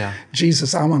in. Yeah.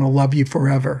 Jesus, I want to love you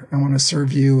forever. I want to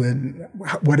serve you, and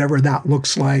whatever that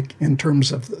looks like in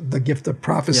terms of the gift of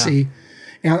prophecy.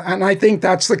 Yeah. And I think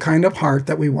that's the kind of heart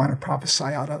that we want to prophesy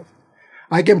out of.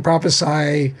 I can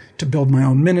prophesy to build my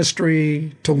own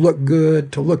ministry, to look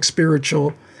good, to look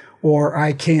spiritual, or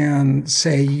I can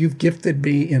say, you've gifted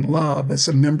me in love as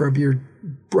a member of your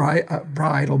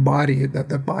bridal body,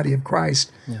 the body of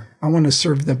Christ. Yeah. I want to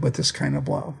serve them with this kind of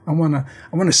love. I want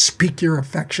to speak your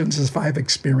affections as if I've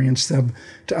experienced them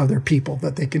to other people,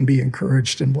 that they can be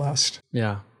encouraged and blessed.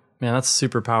 Yeah, man, that's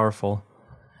super powerful.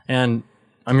 And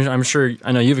I'm sure,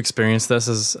 I know you've experienced this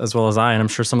as well as I, and I'm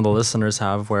sure some of the listeners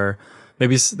have, where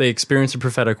maybe they experience a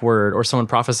prophetic word, or someone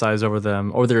prophesies over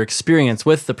them, or their experience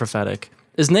with the prophetic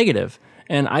is negative.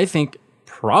 And I think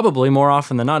probably more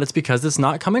often than not, it's because it's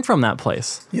not coming from that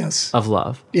place of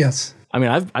love. Yes. I mean,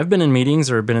 I've been in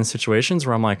meetings or been in situations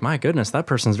where I'm like, my goodness, that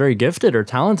person's very gifted or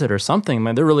talented or something.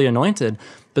 They're really anointed,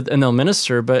 and they'll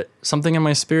minister, but something in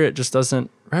my spirit just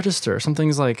doesn't register.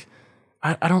 Something's like,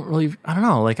 I don't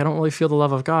know. Like, I don't really feel the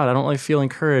love of God. I don't really feel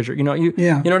encouraged, or, you know what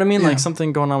I mean? Yeah. Like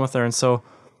something going on with there. And so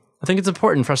I think it's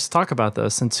important for us to talk about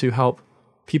this and to help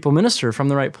people minister from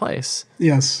the right place.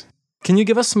 Yes. Can you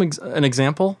give us an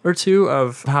example or two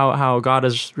of how God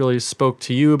has really spoke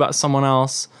to you about someone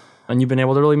else, and you've been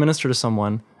able to really minister to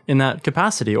someone in that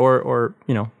capacity, or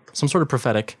some sort of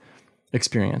prophetic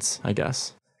experience, I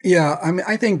guess? Yeah, I mean,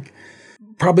 I think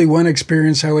probably one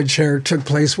experience I would share took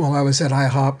place while I was at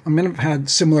IHOP. I mean, I've had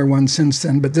similar ones since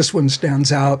then, but this one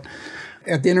stands out.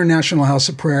 At the International House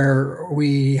of Prayer,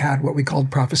 we had what we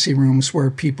called prophecy rooms, where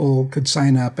people could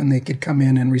sign up and they could come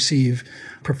in and receive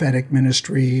prophetic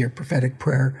ministry or prophetic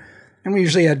prayer. And we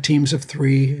usually had teams of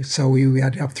 3, so we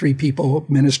had to have 3 people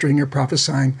ministering or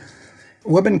prophesying.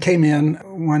 woman came in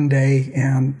one day,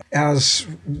 and as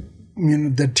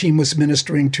the team was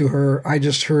ministering to her, I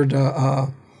just heard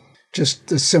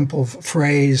just a simple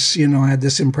phrase. I had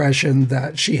this impression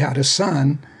that she had a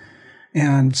son,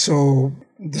 and so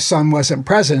the son wasn't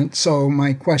present. So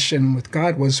my question with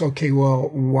God was, okay, well,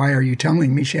 why are you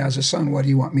telling me she has a son? What do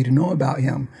you want me to know about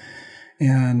him?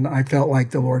 And I felt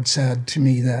like the Lord said to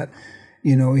me that,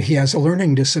 he has a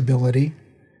learning disability,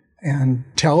 and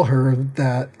tell her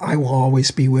that I will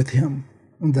always be with him,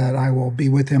 that I will be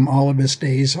with him all of his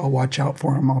days. I'll watch out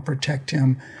for him. I'll protect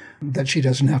him, that she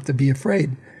doesn't have to be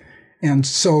afraid. And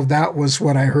so that was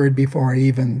what I heard before I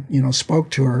even,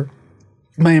 spoke to her.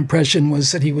 My impression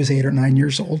was that he was 8 or 9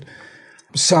 years old.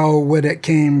 So when it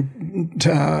came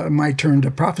to my turn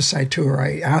to prophesy to her,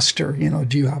 I asked her,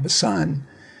 do you have a son?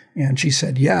 And she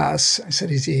said, yes. I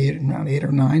said, is he around 8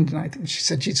 or 9? And I think she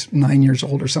said she's 9 years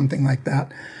old or something like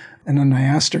that. And then I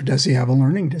asked her, does he have a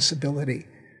learning disability?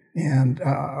 And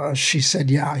she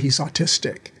said, yeah, he's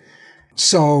autistic.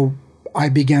 So I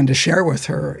began to share with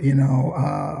her,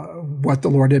 what the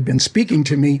Lord had been speaking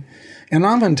to me. And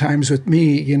oftentimes with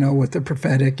me, with the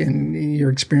prophetic, and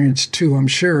your experience too, I'm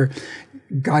sure,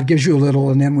 God gives you a little,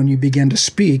 and then when you begin to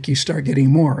speak, you start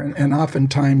getting more. And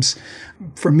oftentimes,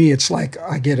 for me, it's like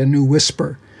I get a new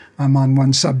whisper. I'm on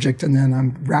one subject, and then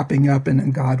I'm wrapping up, and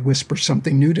then God whispers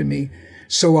something new to me.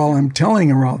 So while I'm telling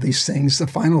her all these things, the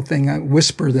final thing I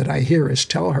whisper that I hear is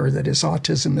tell her that his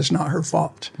autism is not her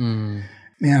fault.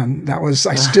 Man, that was,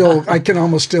 I can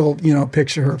almost still,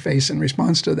 picture her face in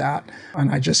response to that.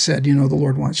 And I just said, the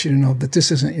Lord wants you to know that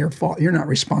this isn't your fault. You're not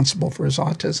responsible for his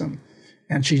autism.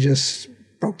 And she just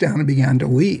broke down and began to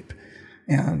weep.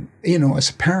 And,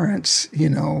 as parents,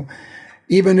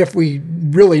 even if we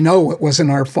really know it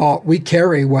wasn't our fault, we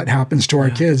carry what happens to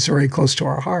our kids very close to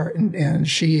our heart. And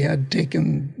she had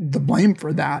taken the blame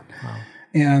for that. Wow.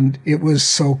 And it was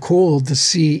so cool to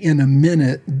see in a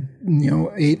minute,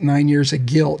 8, 9 years of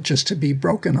guilt just to be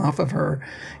broken off of her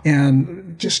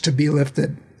and just to be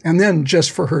lifted. And then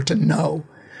just for her to know.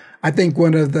 I think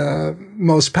one of the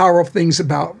most powerful things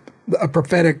about a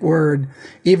prophetic word,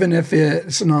 even if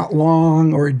it's not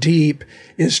long or deep,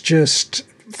 is just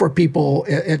for people,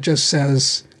 it just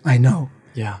says, I know.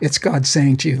 Yeah. It's God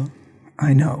saying to you,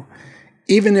 I know.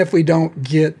 Even if we don't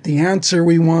get the answer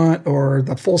we want or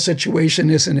the full situation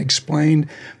isn't explained,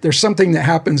 there's something that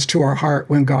happens to our heart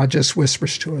when God just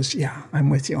whispers to us, yeah, I'm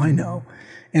with you, I know.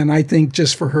 And I think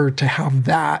just for her to have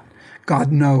that,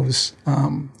 God knows.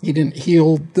 He didn't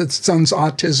heal the son's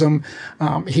autism.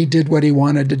 He did what he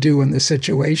wanted to do in the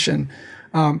situation.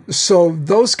 So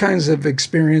those kinds of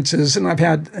experiences, and I've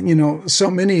had,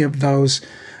 so many of those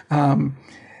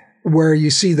where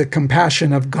you see the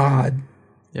compassion of God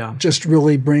just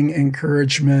really bring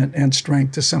encouragement and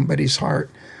strength to somebody's heart.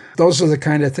 Those are the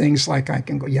kind of things like I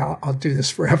can go, yeah, I'll do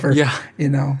this forever,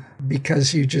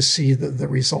 because you just see the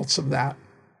results of that.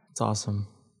 That's awesome.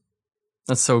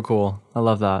 That's so cool. I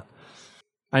love that.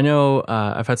 I know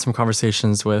I've had some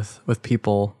conversations with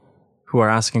people who are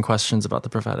asking questions about the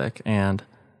prophetic, and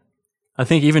I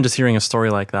think even just hearing a story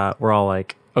like that, we're all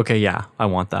like, okay, yeah, I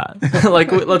want that. Like,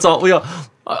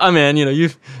 I'm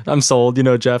in, I'm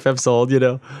sold, Jeff, I'm sold,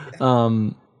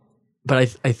 but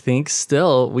I think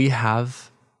still we have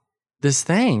this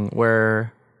thing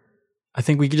where I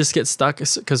think we could just get stuck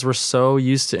because we're so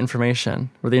used to information.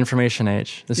 We're the information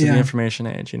age. This is the information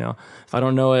age, If I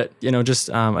don't know it,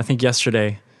 I think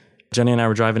yesterday, Jenny and I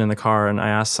were driving in the car and I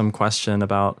asked some question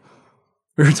about,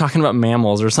 we were talking about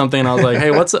mammals or something, and I was like,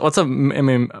 "Hey,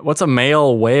 what's a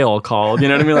male whale called? You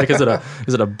know what I mean? Like, is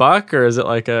it a buck or is it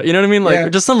like a, you know what I mean?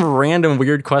 Like, just some random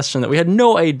weird question that we had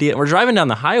no idea. We're driving down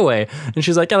the highway, and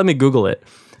she's like, "Yeah, let me Google it."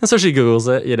 And so she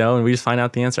Googles it, and we just find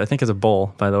out the answer. I think it's a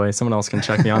bull, by the way. Someone else can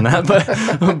check me on that, but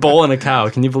a bull and a cow.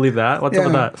 Can you believe that? What's up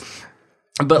with that?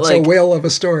 But it's a whale of a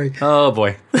story. Oh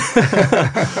boy.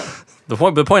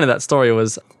 The point of that story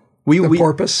was the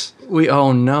porpoise.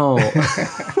 Oh no.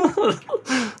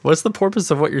 What's the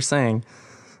purpose of what you're saying?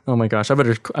 Oh my gosh, I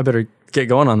better get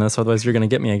going on this, otherwise you're going to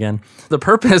get me again. The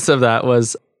purpose of that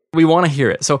was we want to hear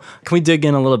it. So can we dig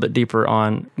in a little bit deeper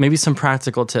on maybe some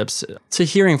practical tips to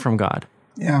hearing from God?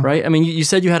 Yeah. Right? I mean, you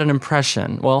said you had an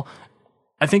impression. Well,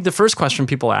 I think the first question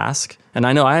people ask, and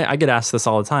I know I get asked this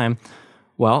all the time,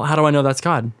 well, how do I know that's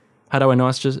God? How do I know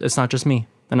it's not just me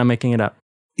and I'm making it up?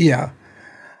 Yeah.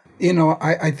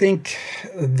 I think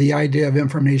the idea of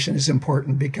information is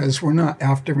important because we're not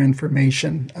after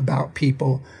information about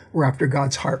people. We're after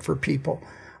God's heart for people.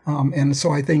 And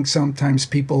so I think sometimes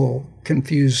people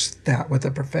confuse that with the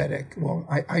prophetic. Well,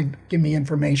 I give me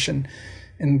information.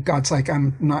 And God's like,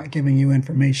 I'm not giving you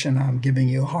information. I'm giving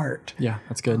you heart. Yeah,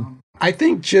 that's good. I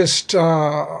think just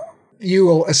you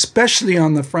will, especially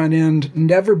on the front end,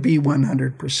 never be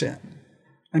 100%.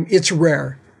 I mean, it's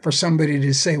rare for somebody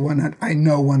to say, I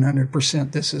know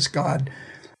 100% this is God,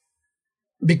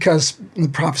 because the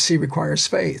prophecy requires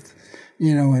faith.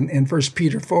 You know, in 1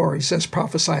 Peter 4, he says,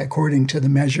 prophesy according to the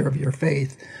measure of your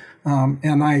faith.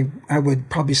 And I would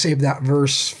probably save that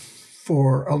verse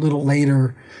for a little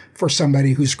later for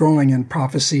somebody who's growing in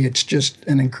prophecy. It's just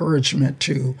an encouragement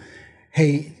to,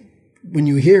 hey, when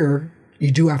you hear, you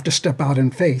do have to step out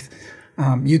in faith.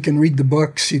 You can read the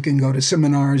books, you can go to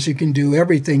seminars, you can do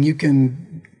everything, you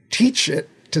can teach it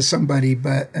to somebody,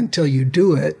 but until you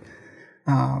do it,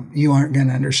 you aren't going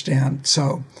to understand.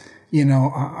 So, you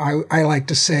know, I like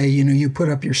to say, you know, you put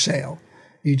up your sail.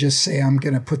 You just say, I'm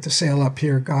going to put the sail up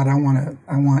here. God, I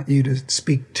want you to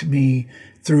speak to me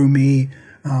through me.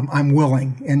 I'm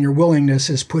willing. And your willingness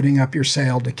is putting up your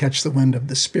sail to catch the wind of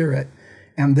the Spirit.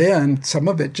 And then some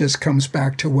of it just comes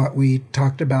back to what we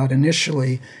talked about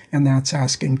initially, and that's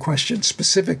asking questions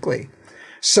specifically.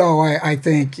 So I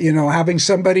think, you know, having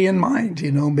somebody in mind,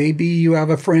 you know, maybe you have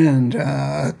a friend,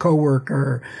 a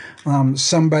coworker,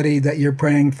 somebody that you're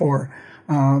praying for.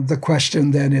 The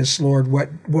question then is, Lord, what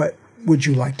would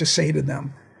you like to say to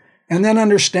them? And then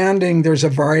understanding there's a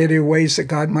variety of ways that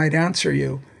God might answer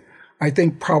you. I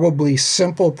think probably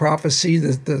simple prophecy,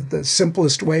 the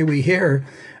simplest way we hear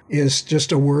is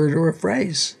just a word or a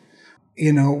phrase.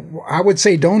 You know, I would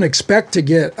say don't expect to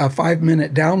get a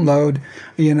 5-minute download,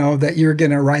 you know, that you're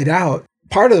going to write out.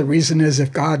 Part of the reason is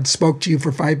if God spoke to you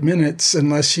for 5 minutes,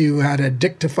 unless you had a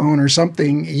dictaphone or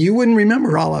something, you wouldn't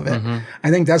remember all of it. Mm-hmm.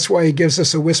 I think that's why he gives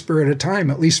us a whisper at a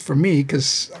time, at least for me,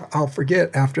 because I'll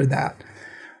forget after that.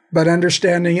 But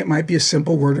understanding it might be a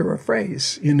simple word or a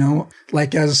phrase, you know,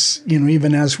 like as, you know,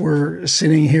 even as we're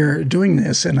sitting here doing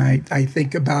this and I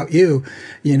think about you,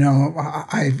 you know,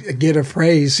 I get a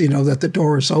phrase, you know, that the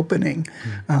door is opening,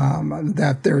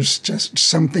 that there's just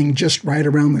something just right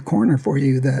around the corner for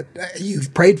you that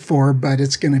you've prayed for, but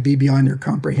it's going to be beyond your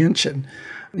comprehension.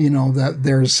 You know, that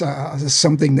there's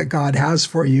something that God has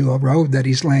for you, a road that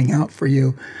he's laying out for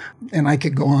you. And I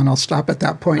could go on. I'll stop at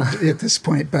that point, at this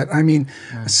point. But I mean,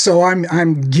 so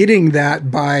I'm getting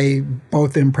that by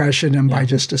both impression and by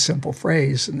just a simple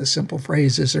phrase. And the simple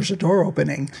phrase is there's a door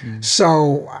opening.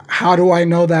 So how do I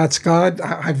know that's God?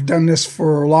 I've done this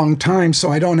for a long time,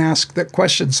 so I don't ask that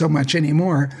question so much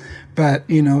anymore. But,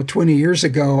 you know, 20 years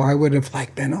ago, I would have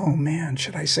been, oh man,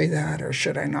 should I say that? Or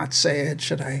should I not say it?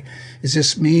 Is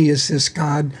this me? Is this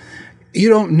God? You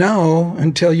don't know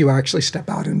until you actually step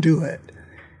out and do it.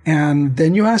 And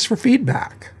then you ask for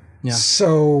feedback. Yeah.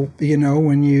 So, you know,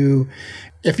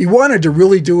 if you wanted to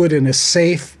really do it in a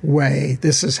safe way,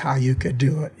 this is how you could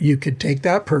do it. You could take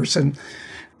that person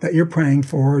that you're praying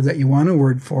for, that you want a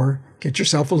word for, get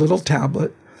yourself a little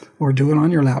tablet or do it on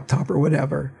your laptop or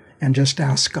whatever, and just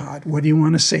ask God, what do you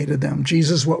want to say to them?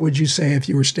 Jesus, what would you say if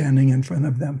you were standing in front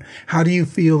of them? How do you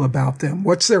feel about them?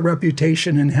 What's their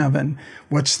reputation in heaven?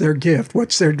 What's their gift?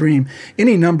 What's their dream?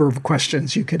 Any number of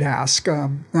questions you could ask. I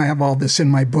have all this in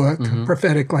my book,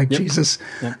 Prophetic Like Jesus.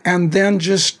 Yep. And then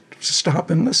just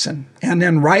stop and listen. And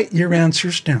then write your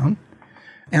answers down.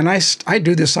 And I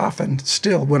do this often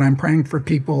still when I'm praying for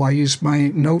people. I use my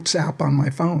notes app on my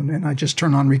phone and I just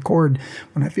turn on record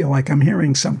when I feel like I'm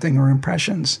hearing something or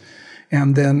impressions.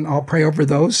 And then I'll pray over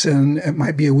those, and it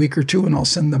might be a week or two and I'll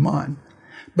send them on.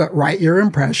 But write your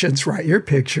impressions, write your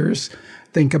pictures,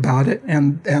 think about it.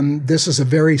 And this is a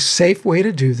very safe way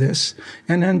to do this.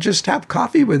 And then just have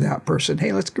coffee with that person.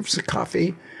 Hey, let's give us a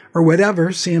coffee or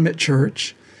whatever. See them at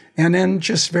church. And then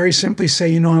just very simply say,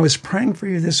 you know, I was praying for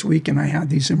you this week and I had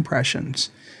these impressions.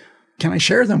 Can I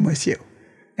share them with you?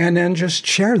 And then just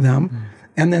share them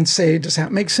and then say, does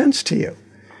that make sense to you?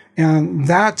 And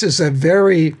that is a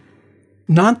very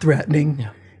non-threatening,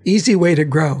 easy way to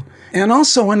grow. And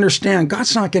also understand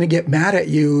God's not going to get mad at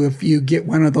you if you get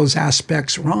one of those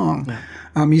aspects wrong. Yeah.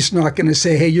 He's not going to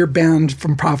say, hey, you're banned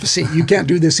from prophecy. You can't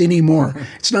do this anymore.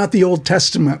 It's not the Old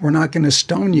Testament. We're not going to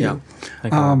stone you.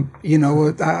 Yeah.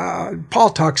 Paul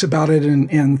talks about it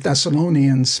in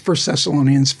Thessalonians, 1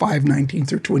 Thessalonians 5:19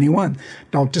 through 21.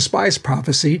 Don't despise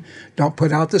prophecy. Don't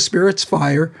put out the Spirit's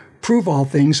fire. Prove all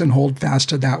things and hold fast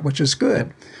to that which is good.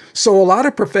 Yep. So a lot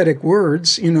of prophetic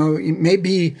words, you know,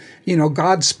 maybe, you know,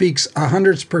 God speaks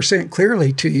 100%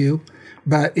 clearly to you.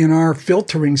 But in our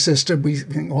filtering system, we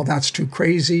think, well, that's too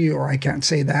crazy, or I can't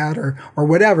say that, or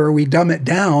whatever. We dumb it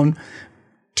down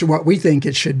to what we think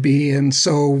it should be. And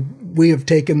so we have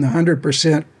taken the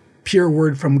 100% pure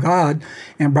word from God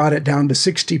and brought it down to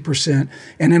 60%.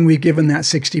 And then we've given that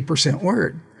 60%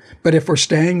 word. But if we're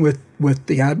staying with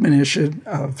the admonition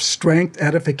of strength,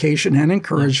 edification, and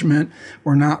encouragement,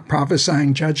 we're not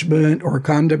prophesying judgment or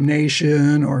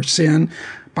condemnation or sin.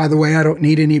 By the way, I don't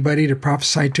need anybody to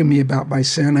prophesy to me about my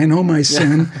sin. I know my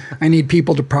sin. I need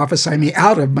people to prophesy me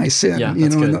out of my sin,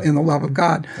 in the love of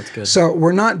God. That's good. So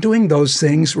we're not doing those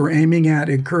things. We're aiming at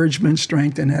encouragement,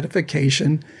 strength, and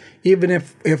edification. Even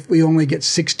if we only get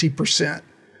 60%,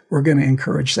 we're going to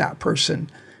encourage that person.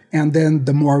 And then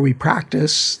the more we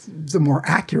practice, the more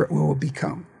accurate we will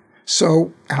become.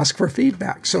 So ask for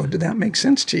feedback. So did that make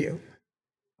sense to you?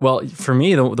 Well, for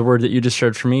me, the word that you just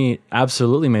shared for me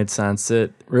absolutely made sense.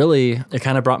 It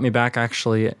kind of brought me back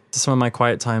actually to some of my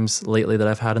quiet times lately that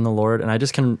I've had in the Lord. And I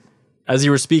just as you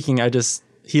were speaking,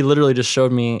 he literally just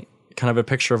showed me kind of a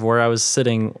picture of where I was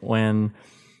sitting when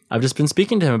I've just been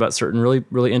speaking to him about certain really,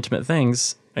 really intimate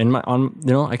things. I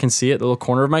can see it, the little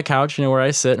corner of my couch, where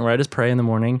I sit and where I just pray in the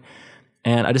morning.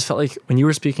 And I just felt like when you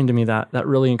were speaking to me, that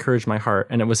really encouraged my heart.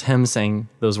 And it was him saying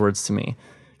those words to me,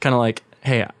 kind of like,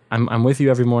 hey, I'm with you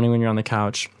every morning when you're on the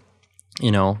couch.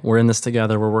 We're in this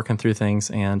together. We're working through things.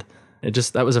 And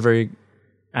that was a very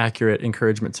accurate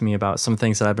encouragement to me about some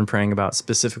things that I've been praying about,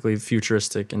 specifically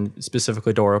futuristic and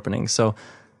specifically door opening. So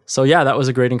yeah, that was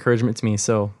a great encouragement to me.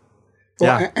 So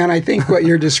yeah. Well, and I think what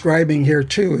you're describing here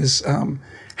too is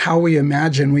how we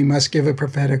imagine we must give a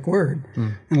prophetic word.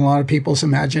 And a lot of people's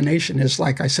imagination is,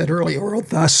 like I said earlier, or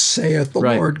thus saith the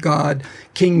Lord God,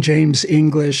 King James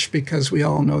English, because we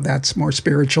all know that's more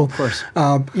spiritual. Of course.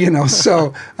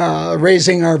 So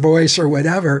raising our voice or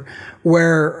whatever,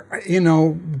 where,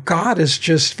 God is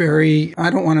just very, I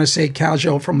don't want to say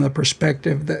casual from the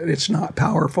perspective that it's not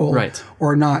powerful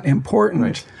or not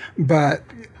important, but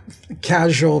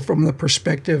casual from the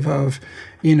perspective of,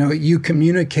 you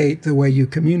communicate the way you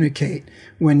communicate.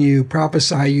 When you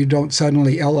prophesy, you don't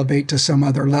suddenly elevate to some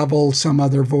other level, some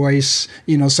other voice,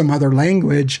 some other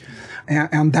language.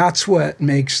 And that's what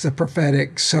makes the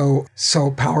prophetic so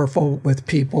powerful with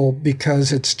people,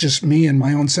 because it's just me and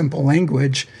my own simple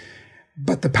language.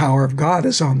 But the power of God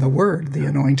is on the word. The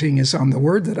anointing is on the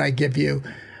word that I give you.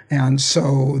 And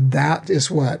so that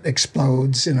is what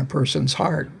explodes in a person's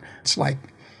heart. It's like,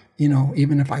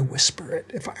 even if I whisper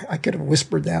it, if I could have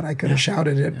whispered that, I could have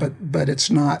shouted it, but it's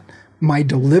not my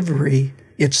delivery,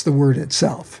 it's the word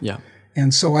itself. Yeah.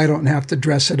 And so I don't have to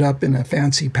dress it up in a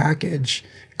fancy package.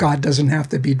 God doesn't have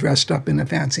to be dressed up in a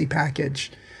fancy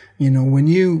package. When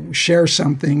you share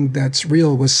something that's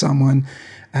real with someone,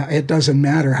 it doesn't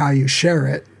matter how you share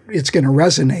it, it's going to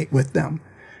resonate with them.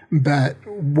 But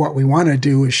what we want to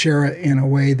do is share it in a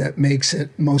way that makes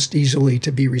it most easily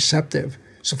to be receptive.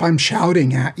 So if I'm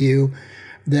shouting at you,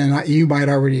 then you might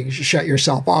already shut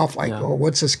yourself off, like, oh,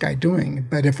 what's this guy doing?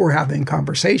 But if we're having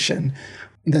conversation,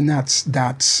 then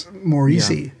that's more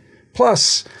easy. Yeah.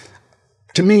 Plus,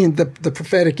 to me, the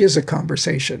prophetic is a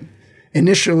conversation.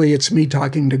 Initially, it's me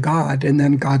talking to God, and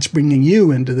then God's bringing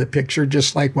you into the picture,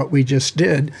 just like what we just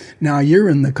did. Now you're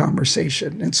in the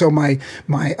conversation. And so my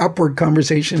upward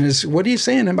conversation is, what are you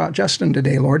saying about Justin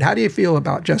today, Lord? How do you feel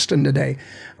about Justin today?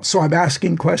 So I'm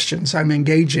asking questions, I'm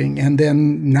engaging, and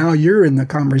then now you're in the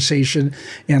conversation.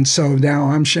 And so now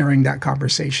I'm sharing that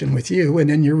conversation with you, and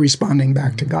then you're responding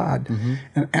back to God. Mm-hmm.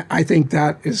 And I think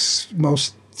that is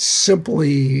most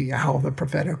simply how the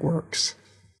prophetic works.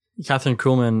 Catherine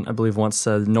Kuhlman, I believe, once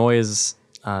said, "Noise.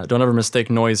 Don't ever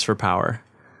mistake noise for power."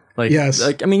 Yes.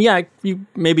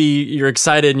 You're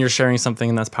excited and you're sharing something,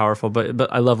 and that's powerful.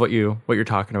 But I love what you're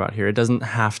talking about here. It doesn't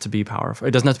have to be powerful.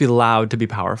 It doesn't have to be loud to be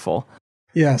powerful.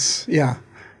 Yes. Yeah.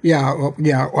 Yeah. Well,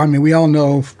 yeah. I mean, we all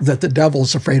know that the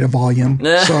devil's afraid of volume.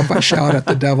 So if I shout at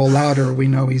the devil louder, we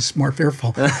know he's more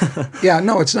fearful. Yeah.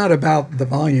 No, it's not about the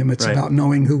volume. It's about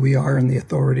knowing who we are and the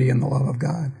authority and the love of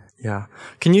God. Yeah.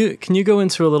 Can you go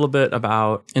into a little bit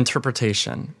about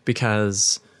interpretation?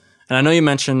 Because, and I know you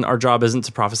mentioned our job isn't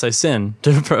to prophesy sin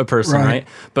to a person, right?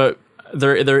 But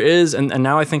there is, and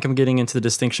now I think I'm getting into the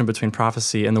distinction between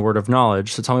prophecy and the word of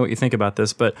knowledge. So tell me what you think about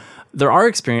this. But there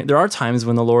are times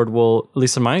when the Lord will, at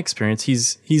least in my experience,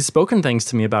 he's spoken things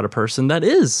to me about a person that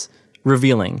is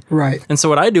revealing. Right. And so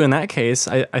what I do in that case,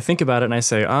 I think about it and I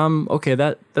say, okay,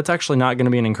 that's actually not going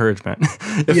to be an encouragement.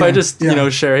 If I just,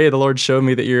 share, hey, the Lord showed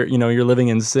me that you're living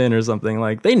in sin or something,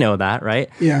 like, they know that, right?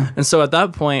 Yeah. And so at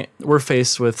that point, we're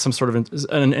faced with some sort of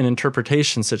an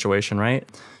interpretation situation, right?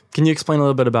 Can you explain a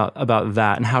little bit about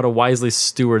that and how to wisely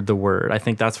steward the word? I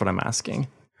think that's what I'm asking.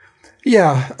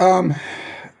 Yeah.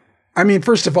 I mean,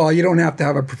 first of all, you don't have to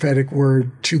have a prophetic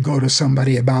word to go to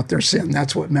somebody about their sin.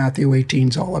 That's what Matthew 18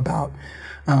 is all about.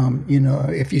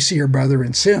 If you see your brother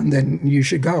in sin, then you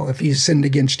should go. If he's sinned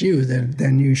against you,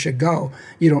 then you should go.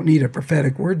 You don't need a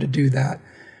prophetic word to do that.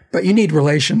 but you need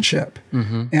relationship.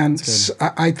 And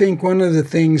I think one of the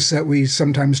things that we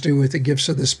sometimes do with the gifts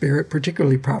of the Spirit,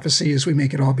 particularly prophecy, is we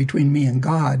make it all between me and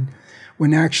God,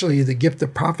 when actually the gift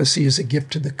of prophecy is a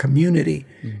gift to the community.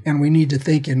 And we need to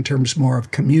think in terms more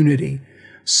of community.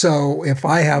 So if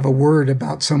I have a word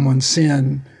about someone's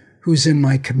sin who's in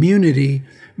my community,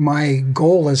 my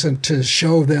goal isn't to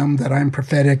show them that I'm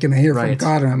prophetic and I hear from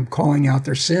God and I'm calling out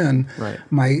their sin.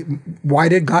 Why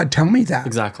did God tell me that?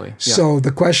 Exactly. Yeah. So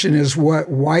the question is,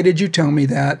 why did you tell me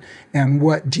that? And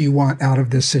what do you want out of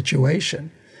this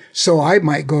situation? So I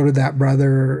might go to that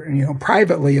brother,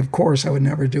 privately, of course. I would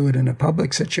never do it in a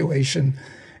public situation.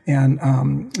 And,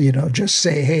 just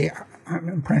say, hey,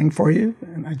 I'm praying for you.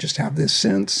 And I just have this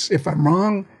sense. If I'm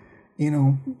wrong,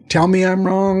 tell me I'm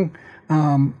wrong.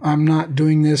 I'm not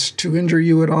doing this to injure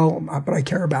you at all, but I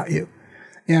care about you.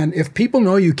 And if people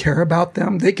know you care about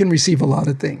them, they can receive a lot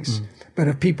of things. But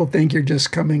if people think you're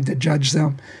just coming to judge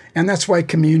them, and that's why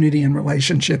community and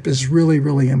relationship is really,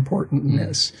 really important in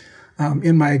this.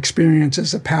 In my experience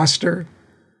as a pastor,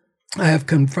 I have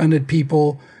confronted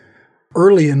people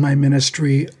early in my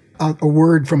ministry, a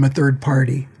word from a third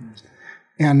party.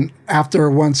 And after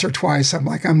once or twice, I'm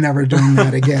like, I'm never doing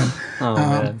that again.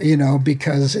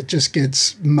 Because it just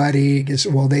gets muddy.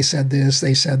 They said this,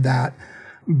 they said that.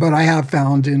 But I have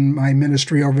found in my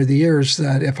ministry over the years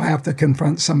that if I have to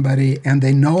confront somebody and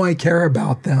they know I care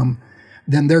about them,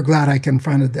 then they're glad I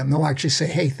confronted them. They'll actually say,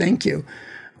 hey, thank you.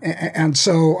 And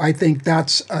so I think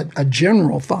that's a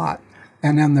general thought.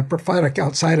 And then the prophetic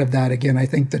outside of that, again, I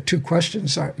think the two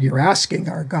questions you're asking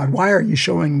are, God, why are you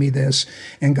showing me this?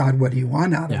 And God, what do you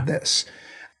want out of this?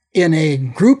 In a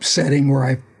group setting where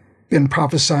I've been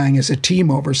prophesying as a team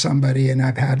over somebody and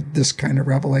I've had this kind of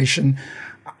revelation,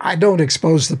 I don't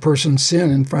expose the person's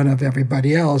sin in front of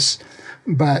everybody else,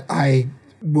 but I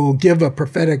will give a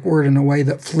prophetic word in a way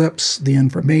that flips the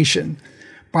information.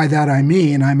 By that I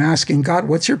mean, I'm asking God,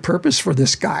 what's your purpose for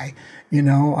this guy?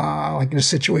 Like in a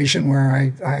situation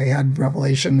where I had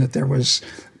revelation that there was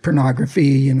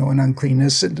pornography, and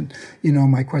uncleanness. And,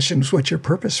 my question was, what's your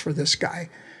purpose for this guy?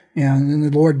 And then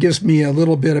the Lord gives me a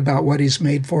little bit about what he's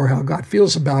made for, how God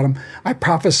feels about him. I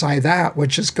prophesy that,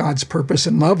 which is God's purpose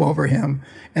and love over him.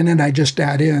 And then I just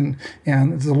add in,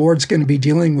 and the Lord's going to be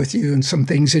dealing with you in some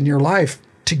things in your life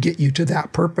to get you to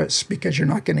that purpose, because you're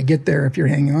not going to get there if you're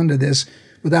hanging on to this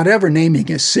without ever naming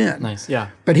his sin. Nice,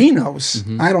 yeah. But he knows.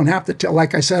 I don't have to tell.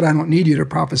 Like I said, I don't need you to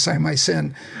prophesy my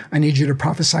sin. I need you to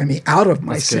prophesy me out of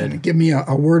my sin. Good. Give me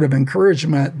a word of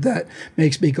encouragement that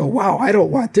makes me go, wow, I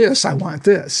don't want this, I want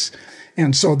this.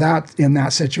 And so that, in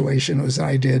that situation, was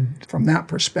I did from that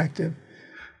perspective.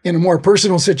 In a more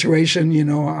personal situation,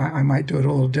 I might do it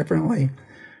a little differently.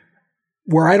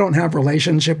 Where I don't have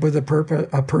relationship with a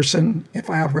person,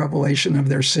 if I have revelation of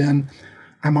their sin,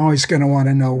 I'm always going to want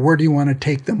to know, where do you want to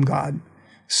take them, God?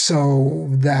 So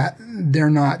that they're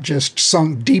not just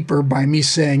sunk deeper by me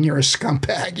saying you're a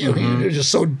scumbag. You're just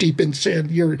so deep in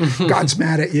sin. God's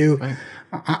mad at you. Right.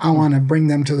 I want to bring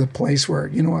them to the place where,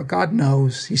 God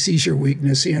knows. He sees your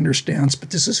weakness. He understands. But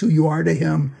this is who you are to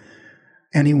him.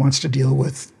 And he wants to deal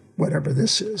with whatever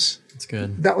this is. That's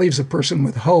good. That leaves a person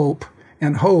with hope.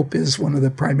 And hope is one of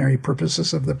the primary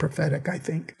purposes of the prophetic, I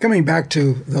think. Coming back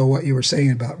to, though, what you were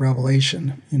saying about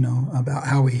revelation, about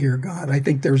how we hear God, I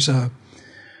think there's the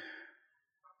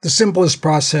simplest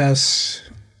process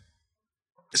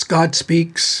is God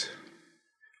speaks,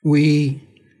 we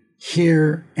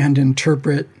hear and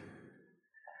interpret,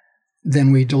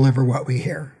 then we deliver what we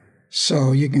hear.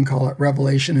 So you can call it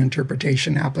revelation,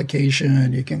 interpretation,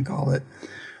 application, you can call it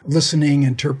listening,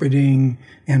 interpreting,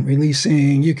 and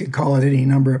releasing. You could call it any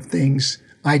number of things.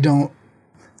 I don't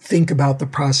think about the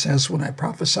process when I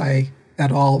prophesy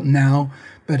at all now,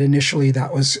 but initially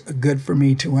that was good for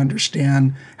me to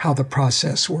understand how the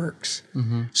process works.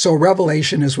 So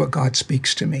revelation is what God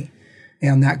speaks to me.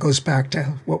 And that goes back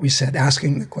to what we said,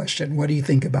 asking the question, what do you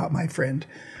think about my friend?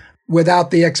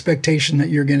 Without the expectation that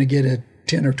you're going to get a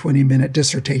 10 or 20-minute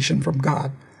dissertation from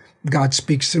God. God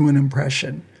speaks through an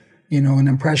impression. An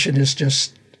impression is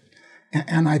just,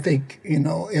 and I think,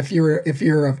 if you're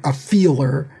a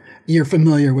feeler, you're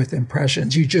familiar with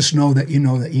impressions. You just know that you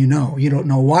know that you know. You don't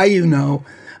know why you know.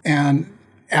 And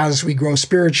as we grow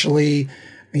spiritually,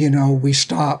 we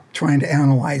stop trying to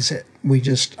analyze it.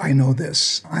 I know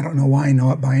this. I don't know why I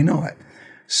know it, but I know it.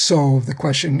 So the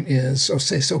question is,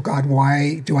 so God,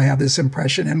 why do I have this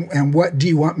impression? And what do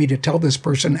you want me to tell this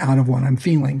person out of what I'm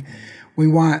feeling? We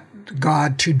want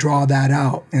God to draw that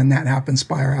out, and that happens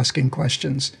by our asking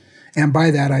questions. And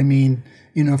by that, I mean,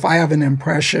 if I have an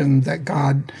impression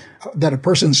that a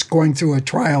person's going through a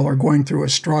trial or going through a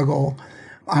struggle,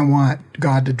 I want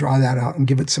God to draw that out and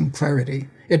give it some clarity.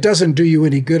 It doesn't do you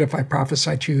any good if I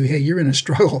prophesy to you, hey, you're in a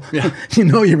struggle. Yeah. You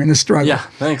know you're in a struggle. Yeah,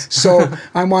 thanks. So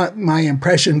I want my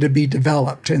impression to be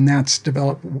developed, and that's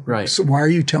developed. Right. So why are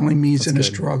you telling me he's in a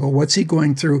struggle? What's he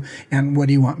going through, and what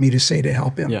do you want me to say to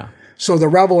help him? Yeah. So the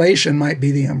revelation might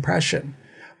be the impression.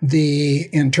 The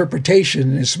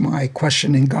interpretation is my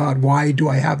questioning God. Why do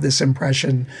I have this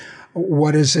impression?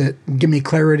 What is it? Give me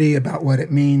clarity about what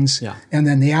it means. Yeah. And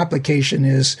then the application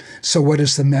is, so what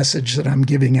is the message that I'm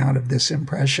giving out of this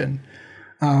impression?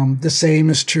 The same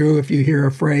is true if you hear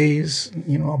a phrase,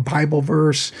 a Bible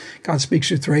verse. God speaks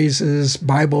through phrases,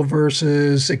 Bible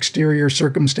verses, exterior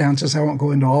circumstances. I won't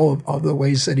go into all of the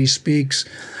ways that he speaks.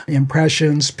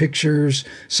 Impressions, pictures,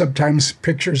 sometimes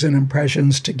pictures and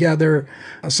impressions together,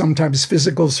 sometimes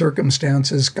physical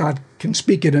circumstances. God can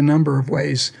speak in a number of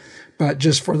ways. But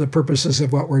just for the purposes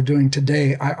of what we're doing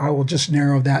today, I will just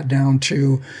narrow that down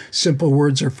to simple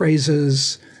words or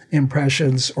phrases,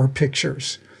 impressions, or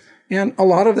pictures. And a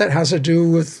lot of that has to do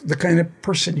with the kind of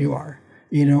person you are.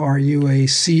 Are you a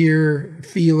seer,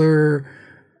 feeler?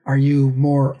 Are you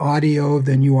more audio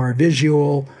than you are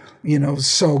visual?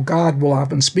 So God will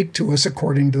often speak to us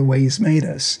according to the way he's made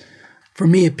us. For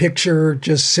me, a picture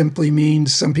just simply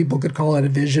means, some people could call it a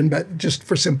vision, but just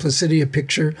for simplicity, a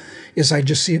picture is I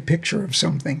just see a picture of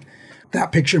something.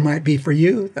 That picture might be for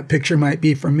you. That picture might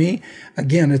be for me.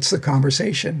 Again, it's the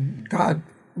conversation. God,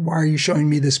 why are you showing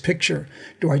me this picture?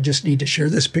 Do I just need to share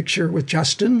this picture with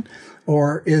Justin?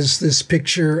 Or is this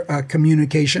picture a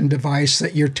communication device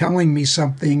that you're telling me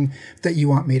something that you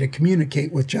want me to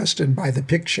communicate with Justin by the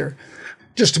picture?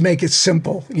 Just to make it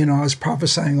simple, I was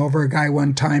prophesying over a guy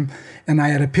one time, and I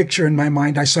had a picture in my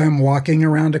mind. I saw him walking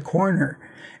around a corner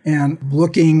and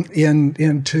looking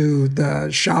into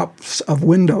the shops of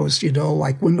windows,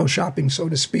 like window shopping, so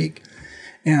to speak.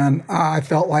 And I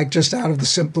felt like just out of the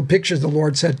simple picture, the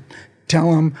Lord said,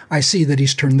 tell him I see that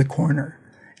he's turned the corner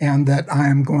and that I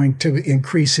am going to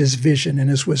increase his vision and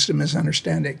his wisdom, his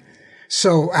understanding.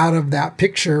 So out of that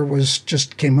picture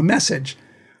came a message.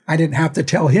 I didn't have to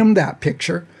tell him that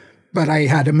picture, but I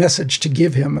had a message to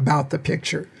give him about the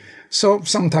picture. So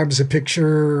sometimes a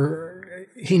picture,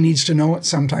 he needs to know it,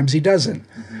 sometimes he doesn't.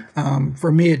 Mm-hmm.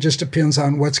 For me, it just depends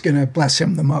on what's going to bless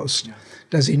him the most. Yeah.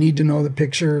 Does he need to know the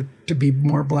picture to be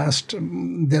more blessed?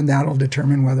 Then that'll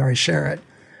determine whether I share it.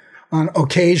 On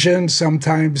occasion,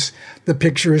 sometimes the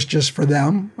picture is just for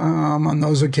them. On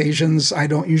those occasions, I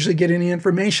don't usually get any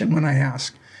information when I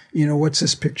ask. What's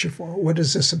this picture for? What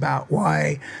is this about?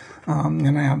 Why?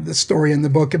 And I have the story in the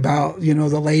book about, the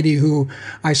lady who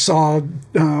I saw,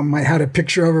 I had a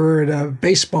picture of her in a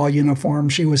baseball uniform.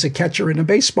 She was a catcher in a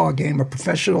baseball game, a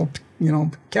professional,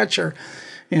 catcher.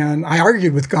 And I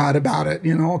argued with God about it.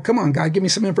 Come on, God, give me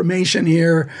some information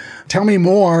here. Tell me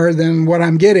more than what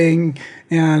I'm getting.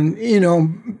 And,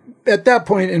 at that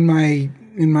point in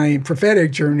my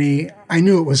prophetic journey, I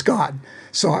knew it was God.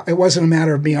 So it wasn't a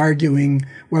matter of me arguing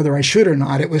whether I should or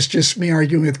not. It was just me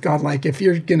arguing with God, like, if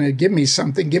you're going to give me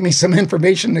something, give me some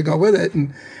information to go with it.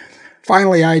 And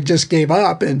finally, I just gave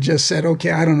up and just said,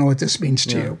 okay, I don't know what this means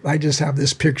to you. I just have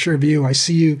this picture of you. I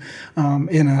see you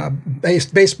in a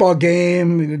baseball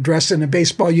game, dressed in a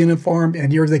baseball uniform,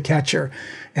 and you're the catcher.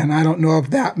 And I don't know if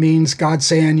that means God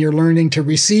saying you're learning to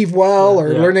receive well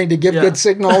or learning to give good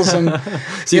signals. And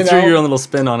so you threw your own little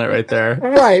spin on it right there.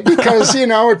 Right, because,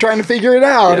 we're trying to figure it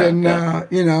out.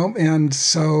 And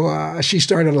so she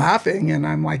started laughing, and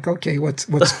I'm like, okay, what's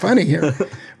funny here?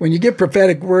 When you get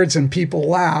prophetic words and people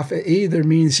laugh, it either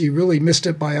means you really missed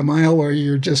it by a mile or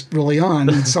you're just really on.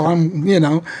 And so I'm,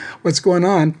 what's going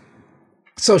on?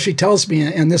 So she tells me,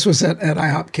 and this was at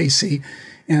IHOP KC,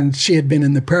 and she had been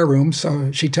in the prayer room. So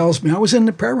she tells me, I was in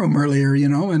the prayer room earlier,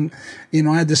 and,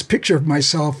 I had this picture of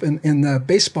myself in the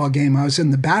baseball game. I was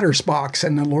in the batter's box,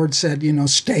 and the Lord said,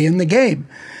 stay in the game.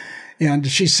 And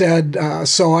she said,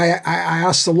 so I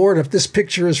asked the Lord, if this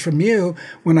picture is from you,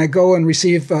 when I go and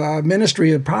receive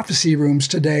ministry in prophecy rooms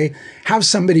today, have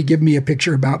somebody give me a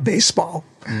picture about baseball.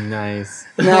 Nice.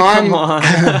 Now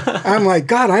I'm like,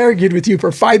 God, I argued with you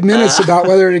for 5 minutes about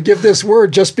whether to give this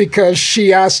word just because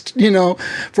she asked,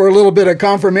 for a little bit of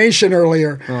confirmation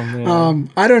earlier. Oh,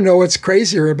 man. I don't know what's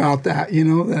crazier about that,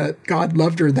 that God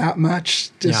loved her that much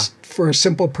for a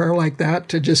simple prayer like that,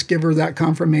 to just give her that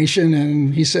confirmation.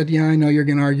 And he said, yeah, I know you're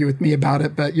going to argue with me about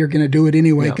it, but you're going to do it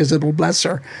anyway because it'll bless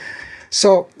her.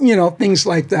 So, things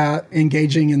like that,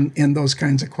 engaging in those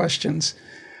kinds of questions.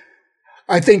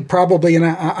 I think probably, and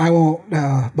I won't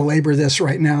belabor this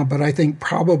right now, but I think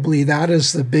probably that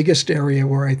is the biggest area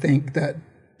where I think that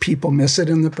people miss it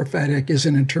in the prophetic, is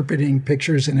in interpreting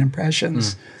pictures and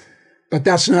impressions. But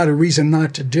that's not a reason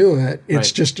not to do it. It's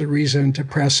Right. just a reason to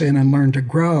press in and learn to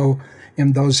grow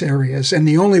in those areas. And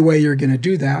the only way you're going to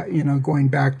do that, going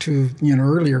back to,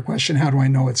 earlier question, how do I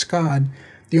know it's God?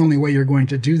 The only way you're going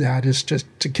to do that is just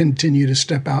to continue to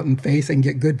step out in faith and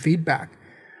get good feedback.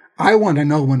 I want to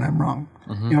know when I'm wrong.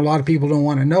 A lot of people don't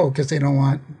want to know because they don't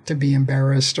want to be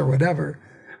embarrassed or whatever.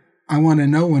 I want to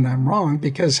know when I'm wrong,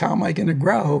 because how am I going to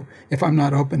grow if I'm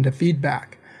not open to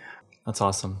feedback? That's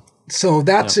awesome. So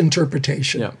that's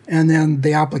interpretation. Yeah. And then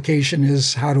the application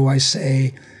is, how do I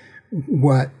say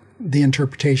what the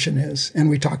interpretation is? And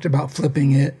we talked about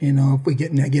flipping it, if we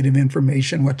get negative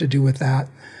information, what to do with that.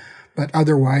 But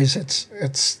otherwise,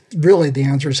 it's really, the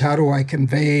answer is, how do I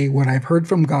convey what I've heard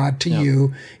from God to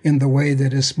you in the way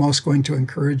that is most going to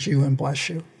encourage you and bless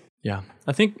you? Yeah.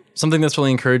 I think something that's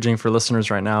really encouraging for listeners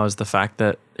right now is the fact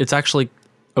that it's actually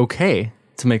okay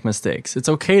to make mistakes. It's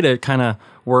okay to kind of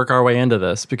work our way into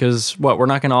this, because we're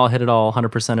not going to all hit it all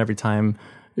 100% every time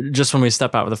just when we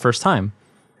step out for the first time.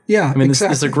 Yeah, I mean,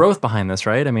 exactly. there's a growth behind this,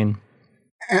 right? I mean,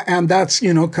 And that's,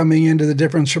 coming into the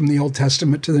difference from the Old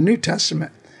Testament to the New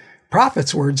Testament.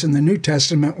 Prophets' words in the New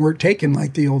Testament weren't taken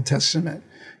like the Old Testament.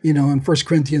 In 1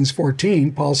 Corinthians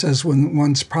 14, Paul says, when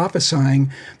one's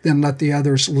prophesying, then let the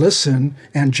others listen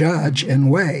and judge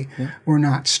and weigh. Yeah. We're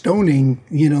not stoning,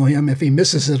 him if he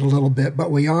misses it a little bit,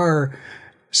 but we are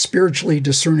spiritually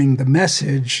discerning the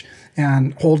message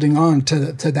and holding on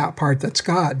to that part that's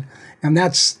God. And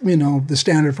that's, the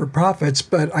standard for prophets,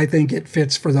 but I think it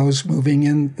fits for those moving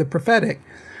in the prophetic,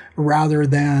 rather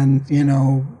than,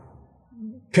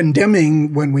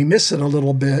 condemning when we miss it a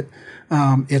little bit.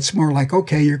 It's more like,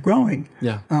 okay, you're growing.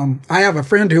 Yeah. I have a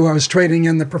friend who I was training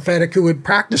in the prophetic who would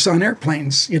practice on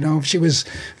airplanes. If she was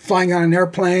flying on an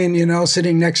airplane,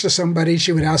 sitting next to somebody,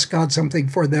 she would ask God something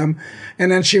for them.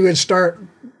 And then she would start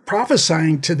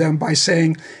prophesying to them by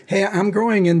saying, hey, I'm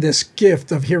growing in this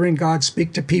gift of hearing God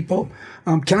speak to people.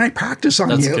 Can I practice on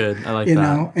That's you? good. I like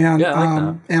that. And yeah, I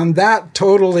like that. And that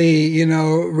totally,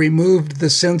 removed the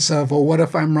sense of, well, what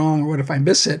if I'm wrong or what if I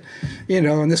miss it?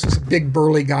 And this was a big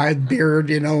burly guy,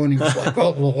 beard, and he was like,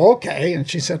 oh, well, okay. And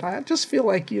she said, I just feel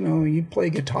like, you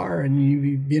play guitar and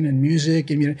you've been in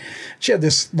music. And she had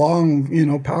this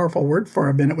long, powerful word for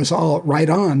him, and it was all right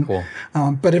on. Cool.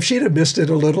 But if she'd have missed it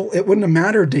a little, it wouldn't have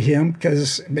mattered to him,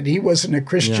 but he wasn't a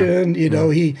Christian. He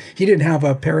didn't have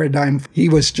a paradigm. He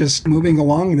was just moving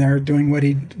along there doing what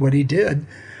he did,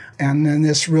 and then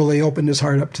this really opened his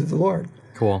heart up to the Lord.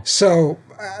 Cool. So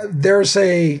there's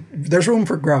room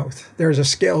for growth. There's a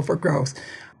scale for growth.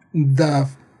 The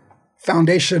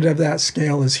foundation of that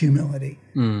scale is humility.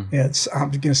 It's,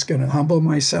 I'm just going to humble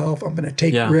myself. I'm going to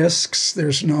take risks.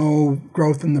 There's no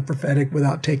growth in the prophetic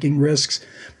without taking risks,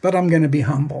 but I'm going to be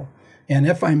humble. And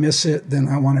if I miss it, then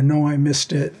I want to know I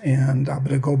missed it. And I'm going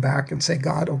to go back and say,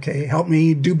 God, okay, help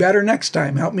me do better next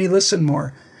time. Help me listen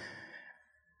more.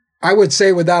 I would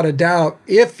say without a doubt,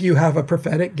 if you have a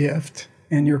prophetic gift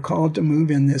and you're called to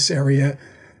move in this area,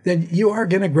 then you are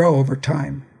going to grow over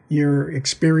time. Your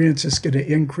experience is going to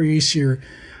increase.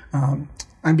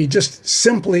 Just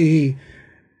simply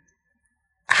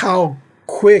how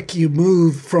quick you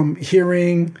move from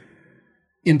hearing,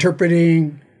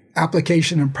 interpreting,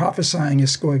 application, and prophesying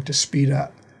is going to speed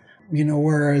up.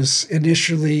 Whereas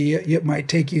initially it might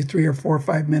take you 3 or 4 or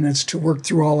 5 minutes to work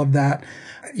through all of that.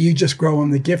 You just grow in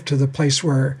the gift to the place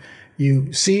where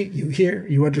you see, you hear,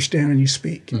 you understand, and you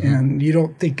speak. Mm-hmm. And you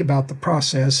don't think about the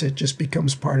process. It just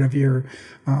becomes part of your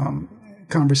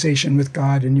conversation with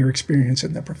God and your experience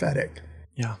in the prophetic.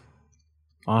 Yeah.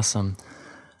 Awesome.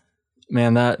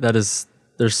 Man, that is,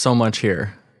 there's so much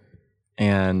here.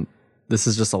 And this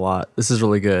is just a lot. This is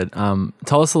really good.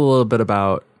 Tell us a little bit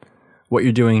about what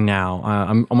you're doing now.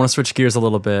 I want to switch gears a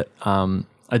little bit.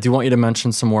 I do want you to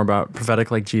mention some more about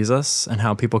Prophetic Like Jesus and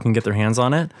how people can get their hands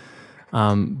on it.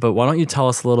 But why don't you tell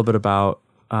us a little bit about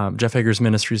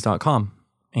JeffHagersMinistries.com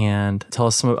and tell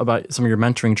us about some of your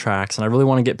mentoring tracks. And I really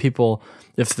want to get people,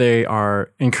 if they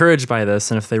are encouraged by this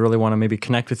and if they really want to maybe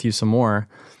connect with you some more,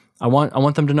 I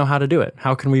want them to know how to do it.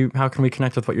 How can we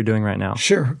connect with what you're doing right now?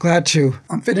 Sure, glad to.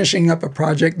 I'm finishing up a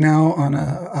project now on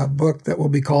a book that will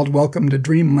be called Welcome to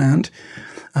Dreamland,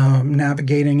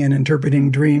 Navigating and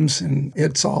Interpreting Dreams. And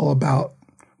it's all about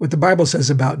what the Bible says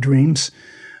about dreams,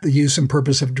 the use and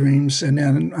purpose of dreams, and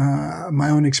then my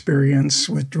own experience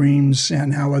with dreams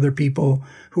and how other people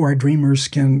who are dreamers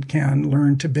can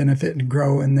learn to benefit and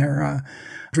grow in their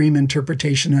dream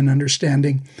interpretation and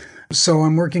understanding. So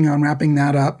I'm working on wrapping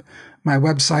that up. My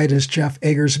website is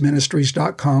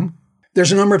JeffHagersMinistries.com.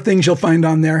 There's a number of things you'll find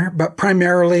on there, but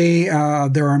primarily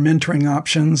there are mentoring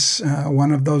options.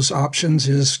 One of those options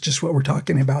is just what we're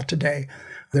talking about today.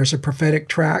 There's a prophetic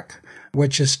track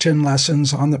which is 10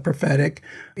 lessons on the prophetic.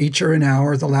 Each are an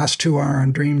hour. The last 2 are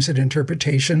on dreams and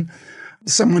interpretation.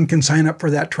 Someone can sign up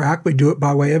for that track. We do it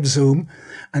by way of Zoom,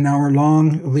 an hour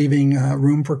long, leaving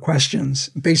room for questions.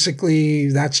 Basically,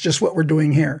 that's just what we're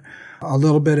doing here. A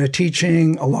little bit of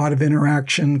teaching, a lot of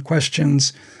interaction,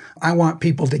 questions. I want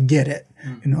people to get it.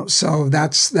 So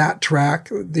that's that track.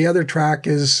 The other track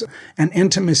is an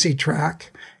intimacy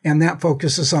track, and that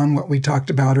focuses on what we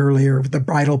talked about earlier, the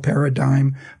bridal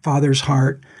paradigm, Father's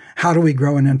heart. How do we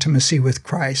grow in intimacy with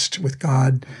Christ, with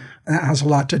God? That has a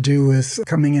lot to do with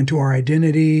coming into our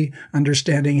identity,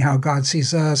 understanding how God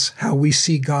sees us, how we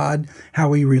see God, how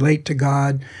we relate to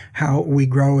God, how we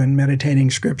grow in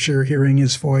meditating Scripture, hearing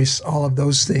His voice, all of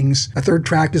those things. A third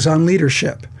track is on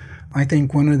leadership. I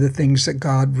think one of the things that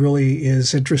God really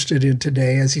is interested in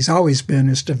today, as He's always been,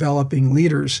 is developing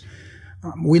leaders.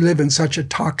 We live in such a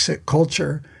toxic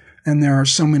culture, and there are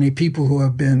so many people who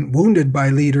have been wounded by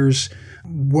leaders.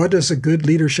 What does a good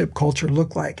leadership culture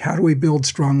look like? How do we build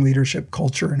strong leadership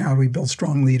culture, and how do we build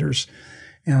strong leaders?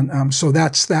 And so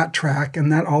that's that track,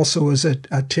 and that also is a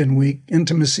 10-week.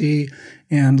 Intimacy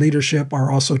and leadership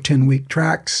are also 10-week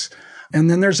tracks. And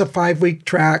then there's a 5-week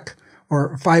track,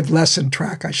 or 5-lesson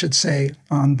track, I should say,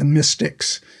 on the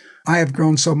mystics. I have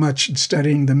grown so much in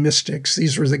studying the mystics.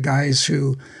 These were the guys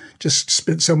who just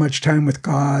spent so much time with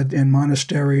God in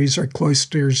monasteries or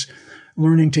cloisters,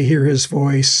 learning to hear His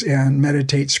voice and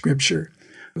meditate Scripture.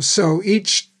 So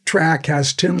each track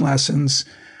has 10 lessons.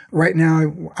 Right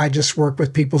now, I just work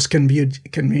with people's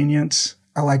convenience.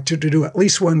 I like to do at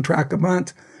least 1 track a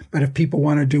month, but if people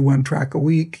want to do 1 track a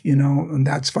week, and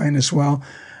that's fine as well.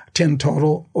 10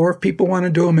 total. Or if people want to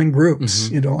do them in groups,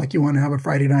 like you want to have a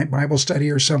Friday night Bible study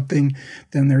or something,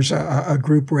 then there's a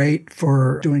group rate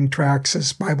for doing tracks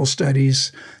as Bible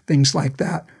studies, things like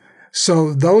that.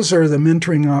 So those are the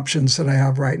mentoring options that I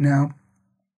have right now.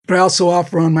 But I also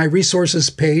offer on my resources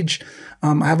page,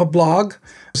 I have a blog.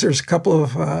 There's a couple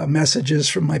of messages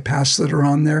from my past that are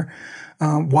on there.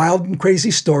 Wild and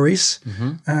crazy stories.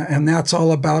 And that's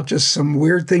all about just some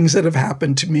weird things that have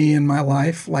happened to me in my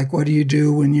life. Like, what do you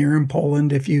do when you're in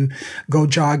Poland if you go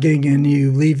jogging and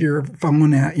you leave your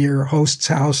phone at your host's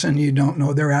house and you don't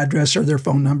know their address or their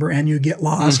phone number and you get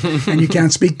lost and you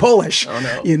can't speak Polish?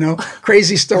 Oh, no.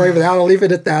 Crazy story, but I'll leave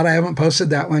it at that. I haven't posted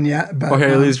that one yet. But, or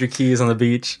you lose your keys on the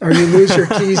beach. Or you lose your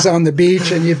keys on the beach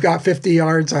and you've got 50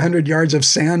 yards, 100 yards of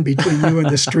sand between you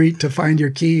and the street to find your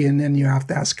key, and then you have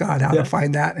to ask God how to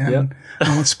find that, and I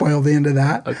won't spoil the end of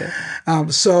that. Okay.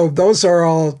 So those are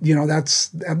all,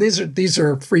 these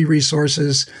are free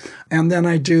resources, and then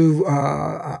I do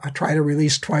I try to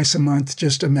release twice a month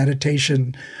just a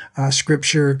meditation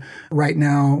scripture. Right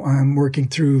now I'm working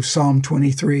through Psalm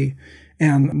 23,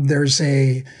 and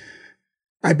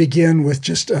I begin with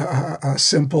just a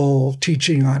simple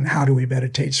teaching on how do we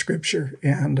meditate Scripture,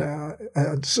 and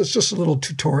it's just a little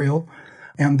tutorial,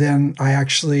 and then I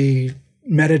actually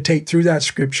meditate through that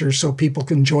Scripture so people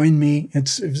can join me.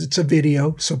 It's a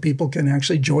video, so people can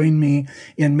actually join me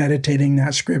in meditating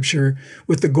that Scripture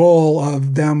with the goal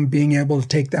of them being able to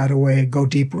take that away, go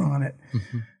deeper on it.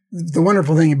 The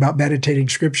wonderful thing about meditating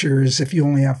Scripture is if you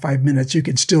only have 5 minutes, you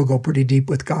can still go pretty deep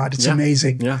with God. It's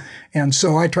amazing. Yeah. And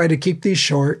so I try to keep these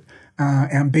short,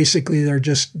 and basically they're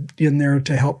just in there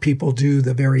to help people do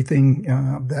the very thing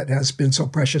that has been so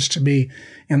precious to me,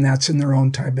 and that's in their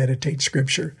own time meditate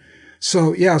Scripture.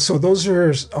 So those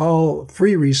are all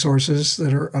free resources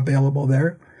that are available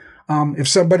there. If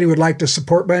somebody would like to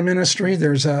support my ministry,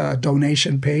 there's a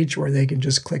donation page where they can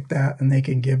just click that and they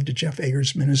can give to Jeff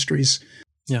Agers Ministries.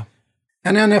 Yeah.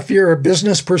 And then if you're a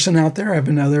business person out there, I have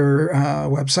another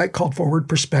website called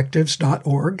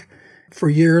forwardperspectives.org. For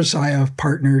years, I have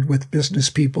partnered with business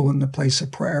people in the place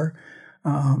of prayer.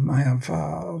 I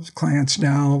have clients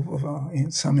now,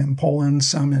 some in Poland,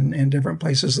 some in different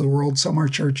places of the world. Some are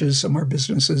churches, some are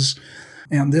businesses.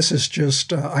 And this is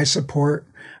just, I support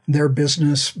their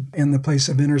business in the place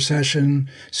of intercession,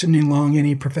 sending along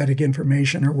any prophetic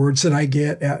information or words that I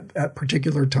get at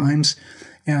particular times.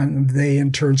 And they,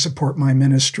 in turn, support my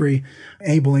ministry,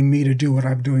 enabling me to do what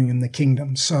I'm doing in the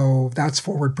kingdom. So that's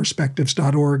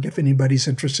forwardperspectives.org if anybody's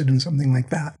interested in something like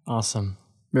that. Awesome.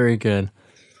 Very good.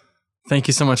 Thank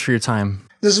you so much for your time.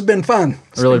 This has been fun.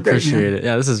 I really appreciate it.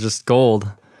 Yeah, this is just gold.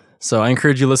 So I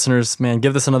encourage you listeners, man,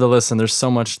 give this another listen. There's so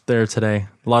much there today.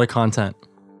 A lot of content,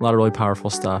 a lot of really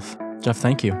powerful stuff. Jeff,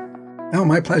 thank you. Oh,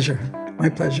 my pleasure. My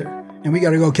pleasure. And we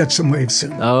got to go catch some waves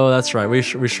soon. Oh, that's right. We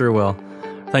sure will.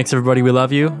 Thanks, everybody. We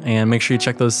love you. And make sure you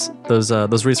check those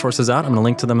resources out. I'm going to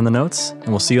link to them in the notes. And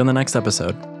we'll see you on the next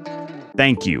episode.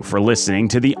 Thank you for listening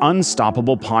to the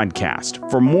Unstoppable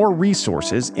Podcast. For more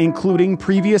resources, including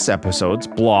previous episodes,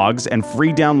 blogs, and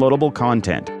free downloadable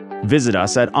content, visit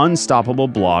us at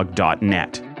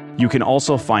unstoppableblog.net. You can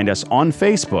also find us on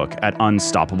Facebook at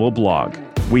Unstoppable Blog.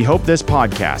 We hope this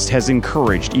podcast has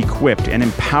encouraged, equipped, and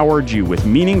empowered you with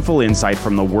meaningful insight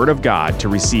from the Word of God to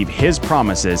receive His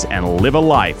promises and live a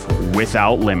life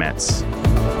without limits.